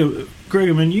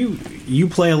 Gregoman, you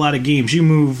play a lot of games. You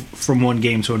move from one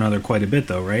game to another quite a bit,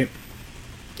 though, right?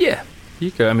 Yeah.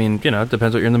 You could, I mean, you know, it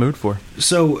depends what you're in the mood for.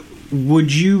 So,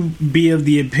 would you be of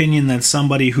the opinion that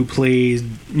somebody who plays,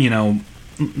 you know,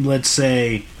 let's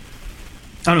say,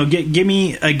 I don't know, give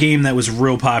me a game that was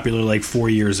real popular like 4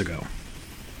 years ago.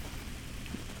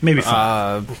 Maybe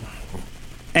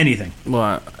 5. Anything.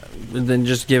 Well, then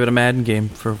just give it a Madden game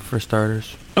for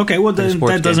starters. Okay, well, then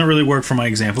that doesn't really work for my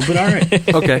example, but all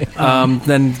right. Okay,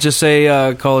 then just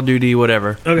say Call of Duty,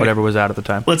 whatever. Okay. Whatever was out at the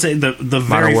time. Let's say the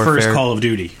very first Call of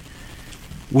Duty.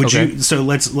 Would you? So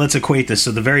let's equate this.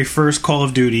 So the very first Call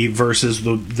of Duty versus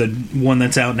the one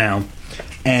that's out now,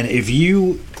 and if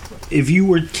you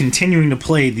were continuing to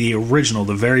play the original,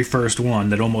 the very first one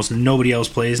that almost nobody else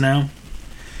plays now,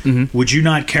 would you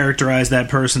not characterize that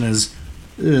person as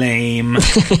lame?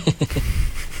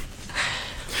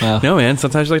 Wow. No, man.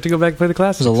 Sometimes you like to go back and play the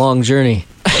classics. It was a long journey.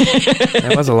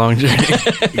 That was a long journey.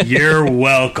 You're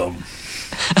welcome.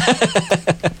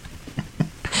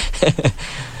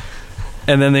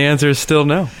 And then the answer is still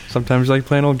no. Sometimes you like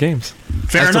playing old games.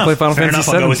 Fair I still enough. play Final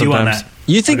Fantasy I'll go VII with you on sometimes. that.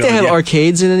 You think they have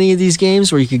arcades in any of these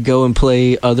games where you could go and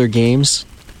play other games?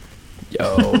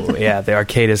 Oh, yeah. The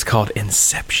arcade is called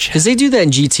Inception. Because they do that in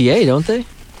GTA, don't they?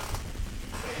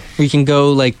 Where you can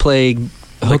go like play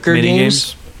hooker mini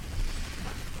games.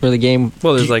 Where the game.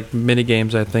 Well, there's like mini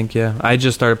games, I think. Yeah, I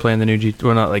just started playing the new GTA.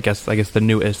 Well, not I guess the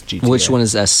newest GTA. Which one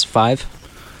is S5?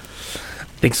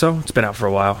 Think so. It's been out for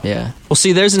a while. Yeah. Well,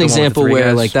 see, there's an The one with the example three where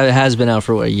guys. like that has been out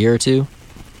for what, a year or two,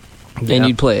 Yeah. and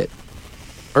you'd play it,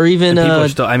 or even And people are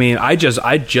still. I mean, I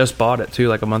just bought it too,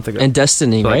 like a month ago. and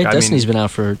Destiny, So, like, right? I Destiny's mean, been out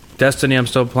for. Destiny, I'm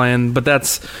still playing, but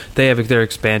they have their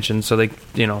expansion, so they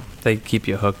keep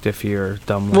you hooked if you're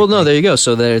dumb. Like Well, no, me. there you go.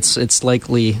 So that it's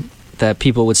likely that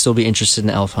people would still be interested in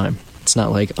Alfheim. It's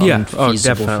not like unfeasible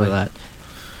for definitely. that.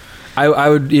 I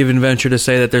would even venture to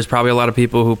say that there's probably a lot of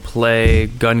people who play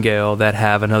Gun Gale that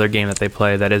have another game that they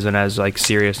play that isn't as like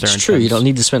serious or It's intense. true. You don't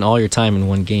need to spend all your time in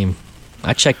one game.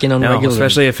 I check in on No, regular.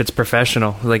 especially if it's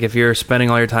professional. Like if you're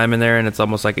spending all your time in there, and it's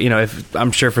almost like if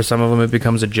I'm sure for some of them it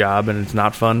becomes a job and it's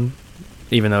not fun,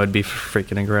 even though it'd be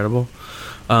freaking incredible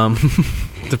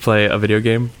to play a video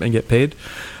game and get paid.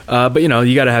 But you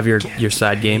got to have your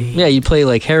side game. Yeah, you play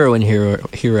like Heroin Hero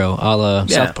a la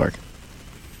South Park.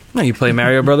 No, you play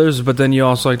Mario Brothers, but then you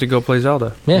also like to go play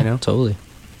Zelda. Yeah, you know? totally.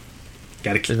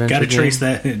 Gotta chase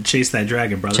that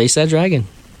dragon, brother. Chase that dragon.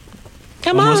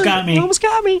 Come Almost on. got me. Almost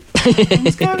got me.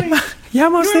 Almost got me. Yeah,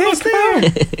 almost You're almost there.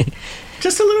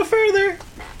 Just a little further.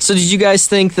 So did you guys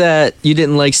think that you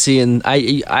didn't like seeing...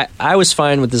 I was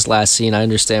fine with this last scene. I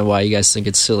understand why you guys think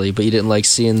it's silly, but you didn't like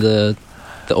seeing the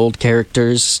old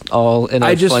characters all in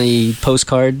a funny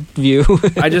postcard view?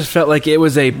 I just felt like it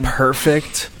was a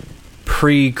perfect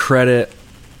pre-credit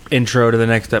intro to the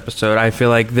next episode. I feel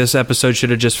like this episode should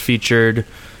have just featured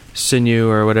Sinew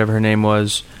or whatever her name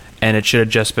was, and it should have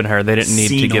just been her. They didn't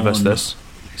need to give us this.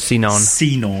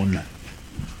 Sinon.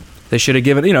 They should have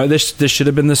given, this should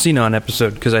have been the Sinon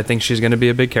episode, because I think she's going to be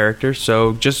a big character.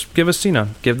 So just give us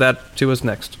Sinon. Give that to us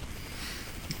next.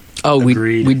 Oh,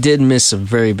 Agreed. we did miss a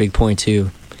very big point,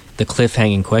 too. The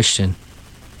cliffhanging question.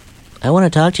 I want to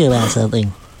talk to you about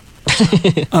something.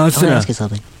 I want to ask you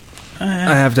something.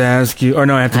 I have to ask you, or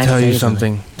no, I have to tell you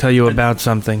something. Tell you about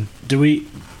something.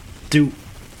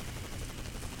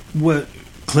 What?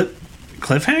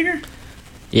 Cliffhanger?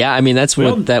 Yeah, I mean, that's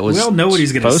what that was we all know what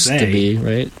he's gonna supposed say. to be,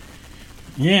 right?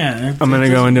 Yeah. I'm going to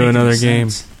go into another game.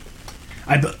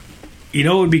 You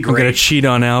know what would be I'm going great? to cheat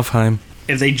on Alfheim.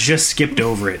 If they just skipped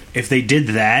over it. If they did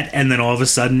that, and then all of a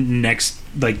sudden,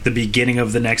 the beginning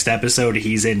of the next episode,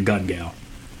 he's in Gun Gal.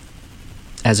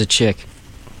 As a chick.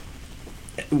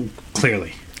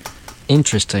 Clearly.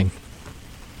 Interesting.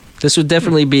 This would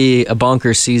definitely be a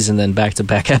bonkers season than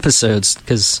back-to-back episodes,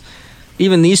 because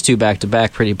even these two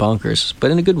back-to-back pretty bonkers,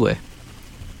 but in a good way.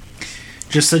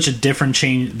 Just such a different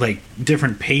change, like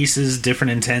different paces,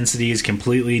 different intensities,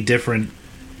 completely different,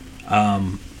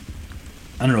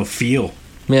 feel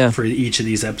for each of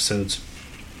these episodes.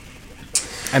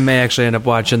 I may actually end up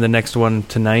watching the next one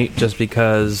tonight, just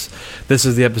because this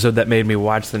is the episode that made me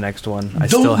watch the next one. I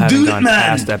still haven't gone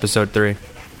past episode 3.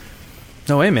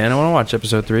 No way, man! I want to watch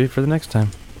episode 3 for the next time.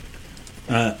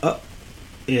 Yeah.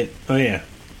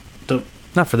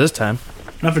 Not for this time.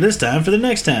 Not for this time. For the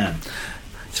next time.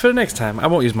 It's for the next time. I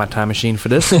won't use my time machine for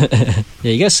this. Yeah,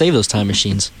 you gotta save those time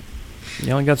machines.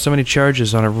 You only got so many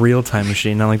charges on a real time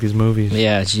machine, not like these movies.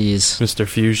 Yeah, jeez. Mr.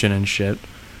 Fusion and shit.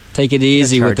 Take it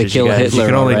easy with the Kill Hitler. You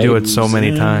can only do it so right?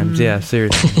 many times. Yeah,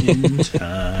 seriously.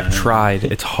 I tried.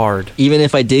 It's hard. Even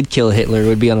if I did kill Hitler, it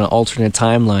would be on an alternate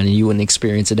timeline, and you wouldn't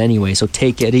experience it anyway. So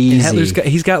take it easy.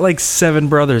 He's got like 7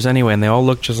 brothers anyway, and they all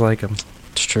look just like him.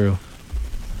 It's true.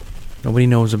 Nobody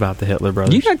knows about the Hitler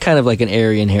brothers. You got kind of like an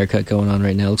Aryan haircut going on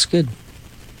right now. Looks good.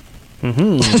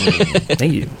 Mm-hmm.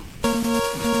 Thank you.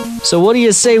 So what do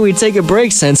you say we take a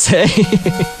break, Sensei?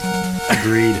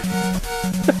 Agreed.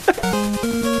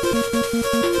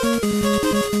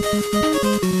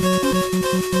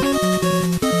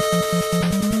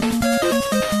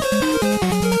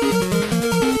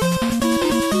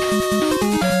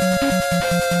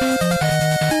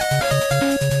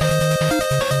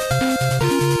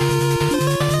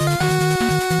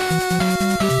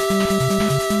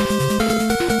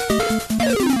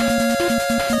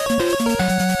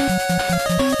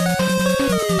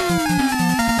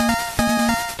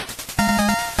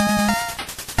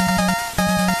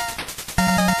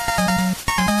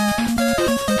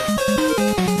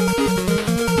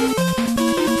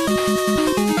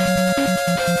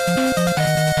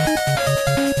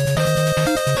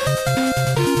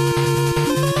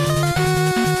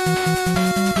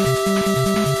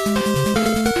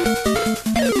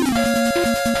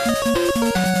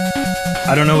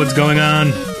 I don't know what's going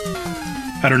on.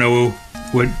 I don't know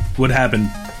what happened.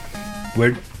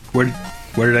 Where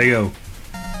did I go?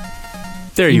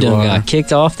 There you are. Got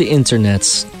kicked off the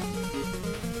internets.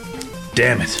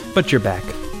 Damn it. But you're back.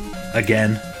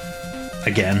 Again.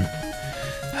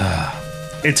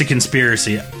 It's a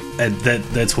conspiracy.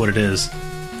 That's what it is.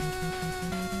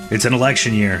 It's an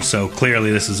election year, so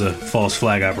clearly this is a false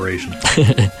flag operation.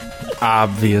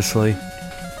 Obviously.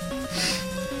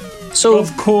 So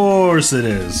of course it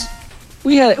is.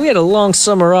 We had a long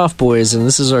summer off, boys, and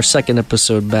this is our second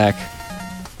episode back.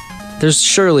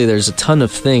 There's a ton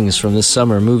of things from this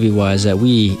summer, movie-wise, that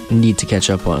we need to catch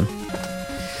up on.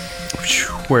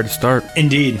 Where to start?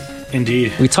 Indeed.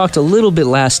 We talked a little bit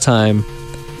last time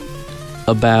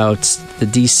about the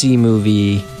DC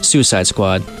movie Suicide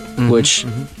Squad, which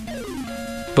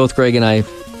both Greg and I,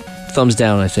 thumbs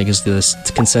down, I think, is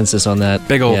the consensus on that.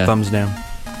 Big old thumbs down.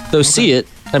 Though see it,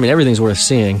 I mean, everything's worth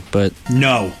seeing, but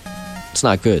no, it's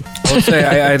not good. I'll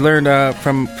say I learned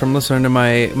from listening to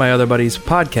my other buddy's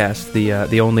podcast,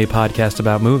 the only podcast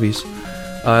about movies.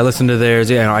 I listen to theirs.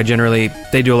 I generally,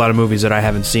 they do a lot of movies that I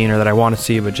haven't seen or that I want to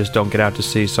see but just don't get out to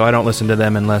see. So I don't listen to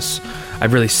them unless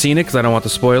I've really seen it because I don't want the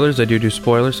spoilers. I do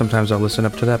spoilers. Sometimes I'll listen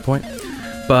up to that point.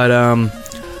 But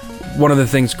one of the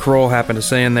things Kroll happened to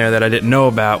say in there that I didn't know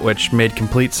about, which made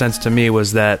complete sense to me,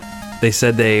 was that they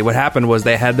said what happened was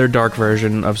they had their dark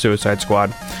version of Suicide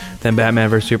Squad. Then Batman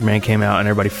vs. Superman came out and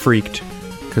everybody freaked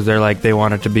because they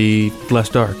want it to be less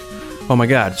dark. Oh my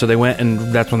god. So they went and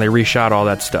that's when they reshot all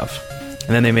that stuff.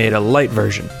 And then they made a light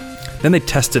version. Then they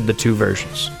tested the two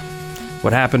versions.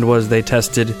 What happened was they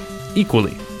tested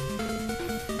equally.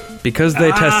 Because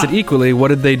they tested equally, what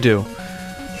did they do?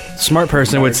 Smart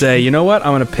person would say, you know what,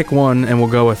 I'm going to pick one and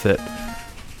we'll go with it.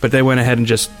 But they went ahead and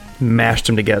just mashed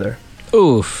them together.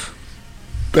 Oof.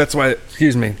 That's why,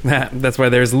 that's why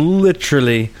there's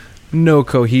literally no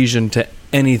cohesion to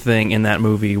anything in that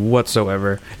movie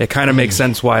whatsoever. It kind of makes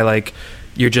sense why,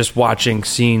 you're just watching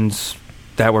scenes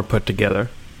that were put together.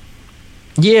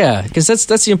 Yeah, because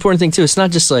that's the important thing too. It's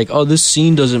not just this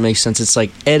scene doesn't make sense. It's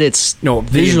edits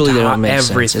visually they don't make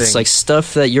everything. sense. It's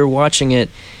stuff that you're watching it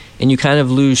and you kind of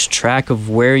lose track of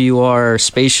where you are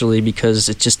spatially because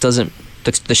it just doesn't.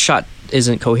 The shot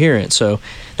isn't coherent. So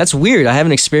that's weird. I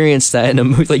haven't experienced that in a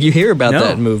movie. You hear about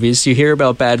that in movies. You hear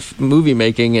about bad movie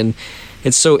making, and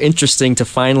it's so interesting to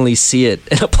finally see it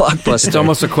in a blockbuster. It's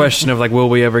almost a question of will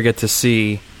we ever get to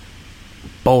see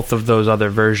both of those other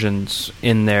versions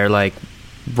in their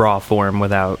raw form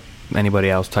without anybody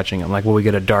else touching them? Will we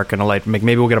get a dark and a light?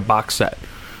 Maybe we'll get a box set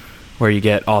where you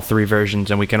get all three versions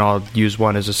and we can all use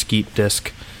one as a skeet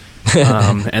disc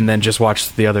and then just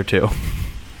watch the other two.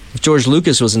 If George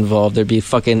Lucas was involved, there'd be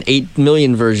fucking 8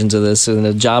 million versions of this and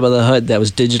a Jabba the Hutt that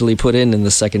was digitally put in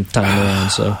the second time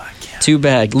around. So too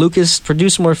bad. Lucas,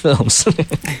 produce more films.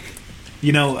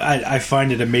 I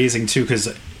find it amazing too because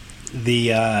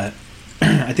I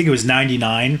think it was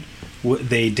 99.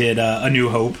 They did A New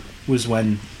Hope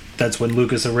that's when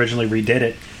Lucas originally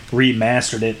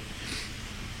remastered it,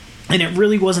 and it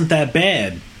really wasn't that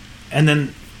bad. And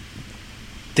then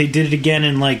they did it again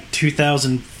in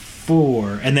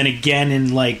 2004, and then again in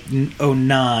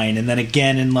 2009, and then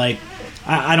again in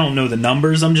I don't know the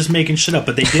numbers. I'm just making shit up,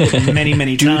 but they did it many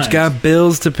times. Dude's got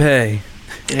bills to pay.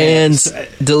 And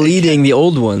deleting the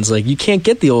old ones. You can't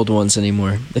get the old ones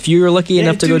anymore. If you were lucky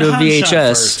enough to go to a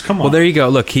VHS. Come on. Well, there you go.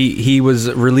 Look, he was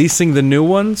releasing the new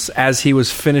ones as he was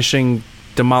finishing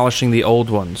demolishing the old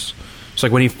ones. So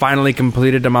when he finally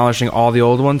completed demolishing all the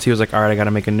old ones, he was like, all right, I got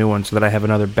to make a new one so that I have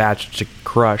another batch to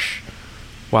crush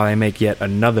while I make yet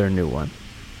another new one.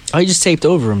 Oh, he just taped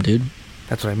over them, dude.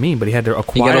 That's what I mean, but he had to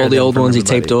acquire. He got all the old ones.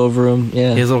 Everybody. He taped over them.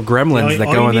 Yeah, his little gremlins that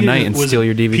go in the night and steal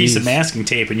your DVDs. Piece of masking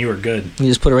tape, and you were good. You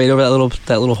just put it right over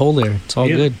that little hole there. It's all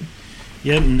good.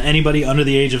 Yeah, and anybody under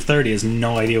the age of 30 has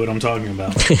no idea what I'm talking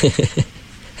about.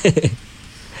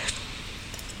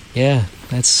 Yeah,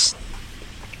 that's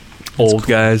old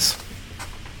guys.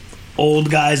 Old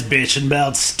guys bitching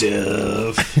about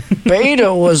stuff.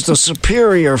 Beta was the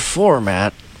superior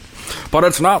format, but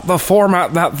it's not the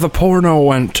format that the porno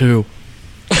went to.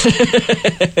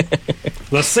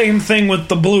 The same thing with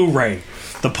the Blu-ray.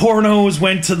 The pornos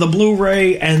went to the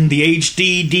Blu-ray and the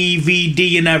HD DVD.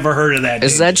 You never heard of that?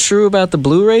 Is that true about the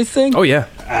Blu-ray thing? Oh yeah,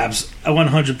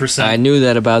 100%. I knew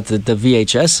that about the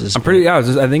VHSs. I'm pretty. I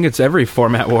think it's every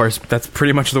format wars. That's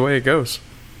pretty much the way it goes.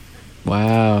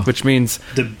 Wow. Which means,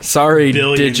 sorry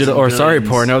digital or sorry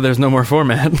porno. There's no more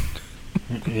format.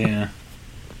 Yeah.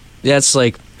 Yeah, it's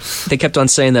they kept on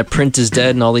saying that print is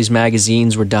dead and all these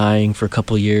magazines were dying for a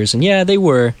couple of years, and yeah, they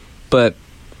were, but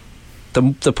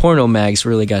the porno mags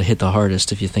really got hit the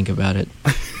hardest if you think about it.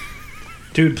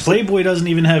 Dude, Playboy doesn't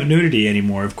even have nudity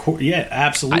anymore. Of course, yeah,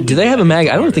 absolutely. Do they have a mag?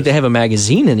 I don't think they have a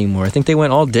magazine anymore. I think they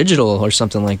went all digital or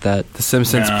something like that. The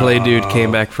Simpsons Play Dude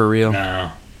came back for real.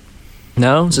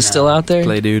 No, is it still out there?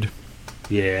 Play Dude.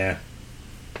 Yeah.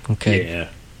 Okay. Yeah.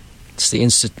 It's the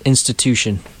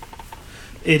institution.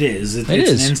 It is. It's an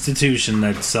institution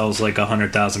that sells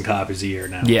 100,000 copies a year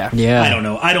now. Yeah. Yeah.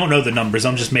 I don't know the numbers.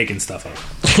 I'm just making stuff up.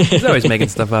 He's always making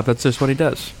stuff up. That's just what he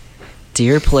does.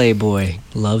 Dear Playboy,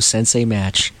 love Sensei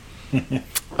match. What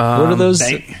are those?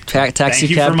 Taxi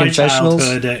Cab Confessionals?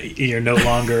 Thank you for my childhood. You're no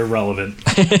longer relevant.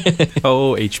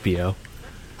 Oh, HBO.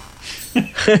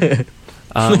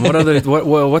 What other?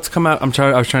 What's come out? I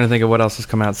was trying to think of what else has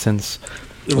come out since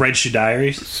The Red Shoe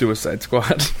Diaries. Suicide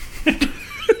Squad.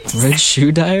 Red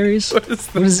Shoe Diaries. What is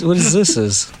this? What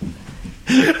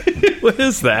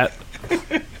is that?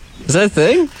 Is that a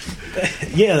thing?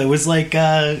 Yeah, it was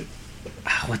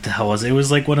what the hell was it? It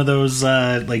was one of those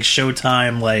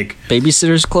Showtime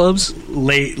Babysitters Clubs,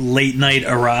 late night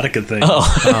erotica things. Oh.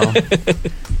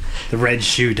 The Red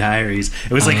Shoe Diaries.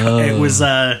 It was like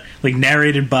like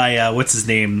narrated by what's his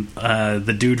name?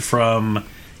 The dude from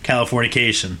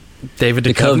Californication. David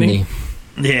Duchovny.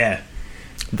 Yeah.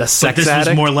 The sex this addict?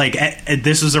 was more like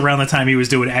this was around the time he was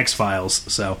doing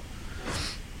X-Files, so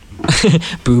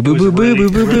Boo boo boo boo boo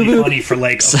boo really boo. funny for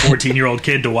like a 14-year-old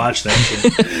kid to watch that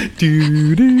shit.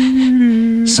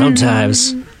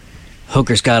 Sometimes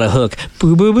hooker's got a hook.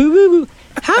 Boo boo boo boo boo.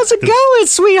 How's it going,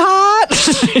 sweetheart?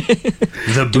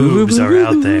 The boobs are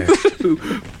out there.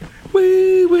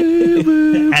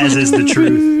 As is the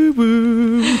truth.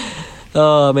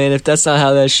 Oh man, if that's not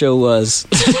how that show was.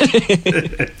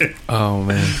 Oh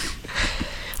man.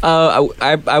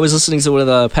 I was listening to one of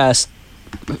the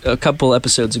a couple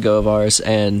episodes ago of ours,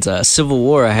 and Civil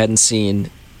War I hadn't seen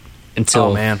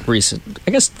until recent.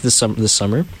 I guess this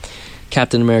summer.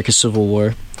 Captain America: Civil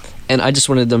War. And I just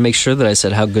wanted to make sure that I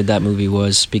said how good that movie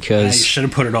was, because I should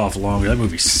have put it off longer. That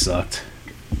movie sucked.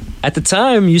 At the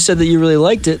time, you said that you really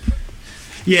liked it.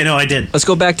 Yeah, no, I did. Let's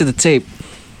go back to the tape,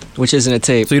 which isn't a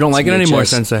tape. So you don't like it anymore,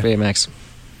 Sensei? Baymax.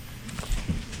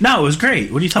 No, it was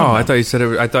great. What are you talking about? I thought you said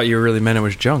I thought you really meant it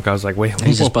was junk. I was like, wait.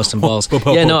 He's just busting balls.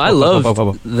 Yeah, no, I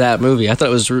love that movie. I thought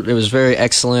it was very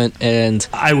excellent, and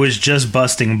I was just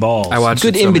busting balls. I watched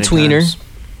good it so in-betweener,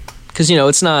 because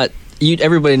it's not.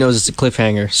 Everybody knows it's a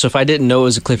cliffhanger. So if I didn't know it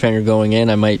was a cliffhanger going in,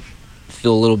 I might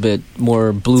feel a little bit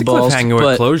more blue balls. Cliffhanger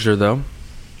with closure, though.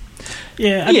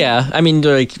 Yeah. I mean,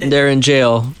 they're in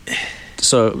jail.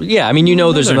 So yeah, I mean,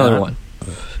 there's another one.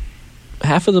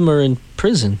 Half of them are in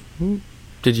prison.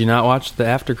 Did you not watch the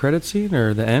after credit scene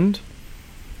or the end?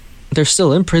 They're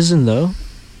still in prison, though.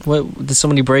 What, did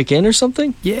somebody break in or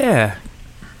something? Yeah.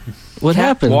 What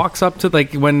happened? Walks up to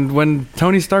when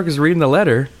Tony Stark is reading the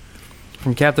letter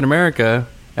from Captain America.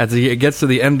 As it gets to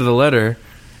the end of the letter,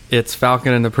 it's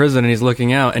Falcon in the prison, and he's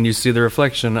looking out, and you see the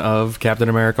reflection of Captain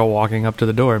America walking up to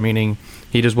the door, meaning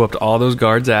he just whooped all those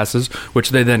guards' asses,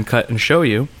 which they then cut and show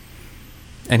you,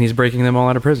 and he's breaking them all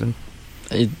out of prison.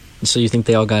 So you think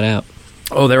they all got out?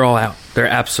 Oh, they're all out. They're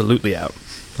absolutely out.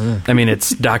 I mean,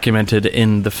 it's documented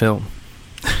in the film.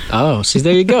 Oh, see,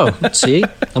 there you go. See?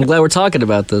 I'm glad we're talking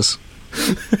about this.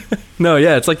 No,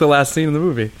 yeah, it's like the last scene in the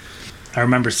movie. I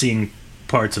remember seeing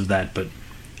parts of that, but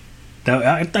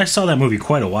I saw that movie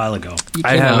quite a while ago.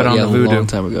 I have it on the Vudu. A long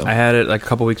time ago. I had it like a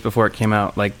couple weeks before it came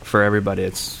out, like for everybody.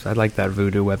 I like that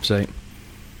Vudu website.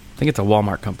 I think it's a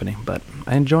Walmart company, but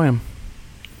I enjoy them.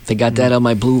 They got that on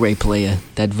my Blu-ray player,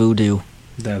 that Vudu.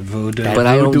 That Voodoo. But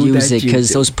I don't use it because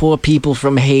those poor people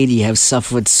from Haiti have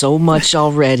suffered so much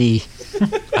already.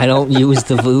 I don't use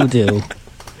the Voodoo.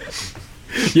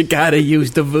 You gotta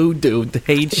use the Voodoo. The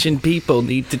Haitian people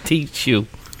need to teach you.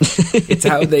 It's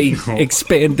how they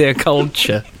expand their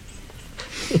culture.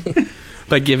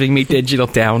 By giving me digital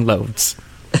downloads.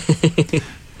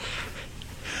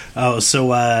 Oh,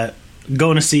 so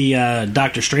going to see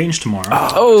Doctor Strange tomorrow.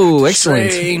 Oh,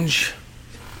 excellent. Strange.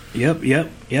 Yep.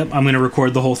 I'm going to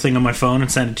record the whole thing on my phone and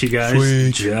send it to you guys.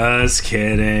 Sweet. Just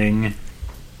kidding.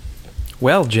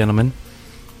 Well, gentlemen.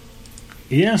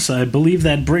 Yes, I believe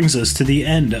that brings us to the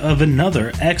end of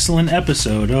another excellent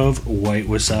episode of White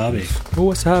Wasabi.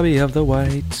 Wasabi of the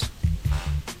white.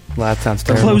 Well, that sounds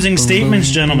terrible. Closing statements,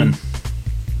 gentlemen.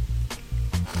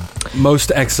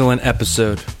 Most excellent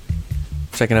episode.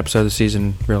 Second episode of the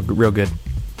season. Real good. Real good.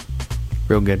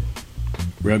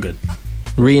 Real good.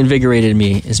 Reinvigorated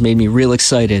me. Has made me real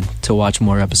excited to watch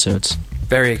more episodes.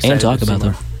 Very excited. And talk about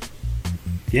them.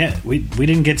 Yeah, we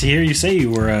didn't get to hear you say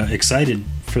you were excited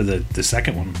for the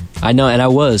second one. I know, and I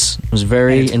was. It was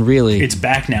very, and really. It's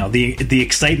back now. The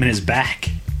excitement is back.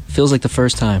 Feels like the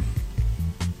first time.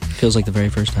 Feels like the very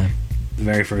first time. The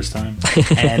very first time.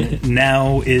 And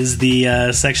now is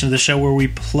the section of the show where we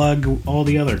plug all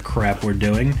the other crap we're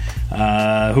doing.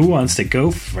 Who wants to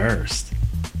go first?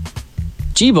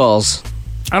 G-Balls.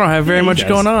 I don't have very much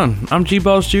going on. I'm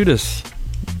G-Balls Judas.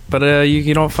 But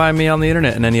you don't find me on the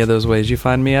internet in any of those ways. You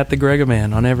find me at the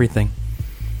Gregaman on everything.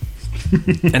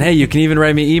 And hey, you can even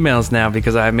write me emails now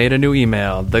because I made a new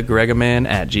email,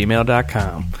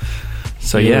 thegregaman@gmail.com.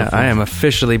 So yeah, I am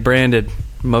officially branded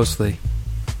mostly.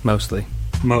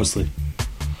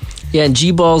 Yeah, and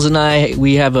G-Balls and I,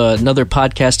 we have another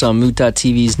podcast on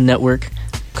Moot.tv's network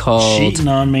called Cheating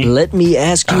on Me. Let Me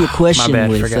Ask You a Question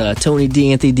with Tony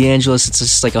D. Anthony DeAngelis. It's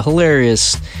just like a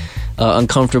hilarious,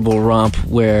 uncomfortable romp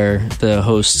where the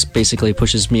host basically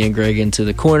pushes me and Greg into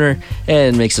the corner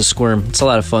and makes us squirm. It's a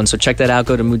lot of fun, so check that out.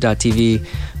 Go to Moot.tv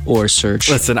or search.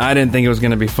 Listen, I didn't think it was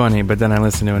going to be funny, but then I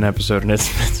listened to an episode and it's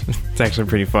actually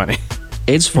pretty funny.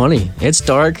 It's funny. It's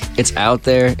dark. It's out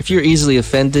there. If you're easily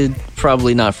offended,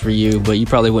 probably not for you, but you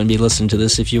probably wouldn't be listening to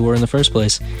this if you were in the first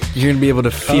place. You're going to be able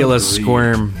to feel us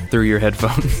squirm through your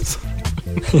headphones.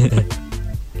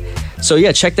 So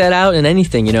yeah, check that out and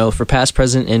anything, for past,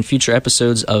 present, and future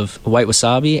episodes of White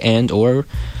Wasabi and or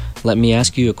let me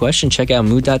ask you a question, check out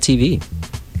mood.tv.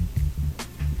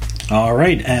 All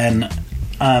right, and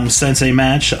Sensei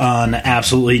Match on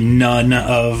absolutely none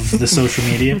of the social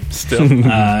media. Still.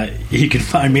 You can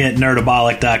find me at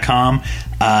nerdabolic.com.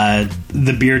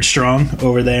 The Beard Strong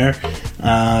over there.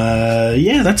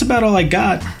 Yeah, that's about all I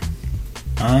got.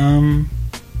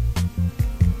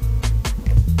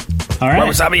 All right.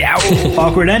 Wasabi out.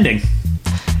 Awkward ending.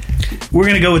 We're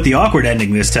going to go with the awkward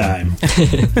ending this time.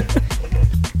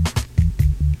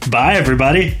 Bye,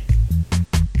 everybody.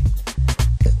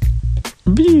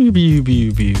 Bew, bew,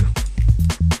 bew, bew.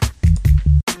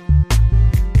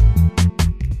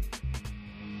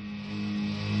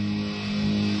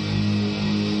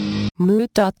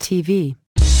 Mood.tv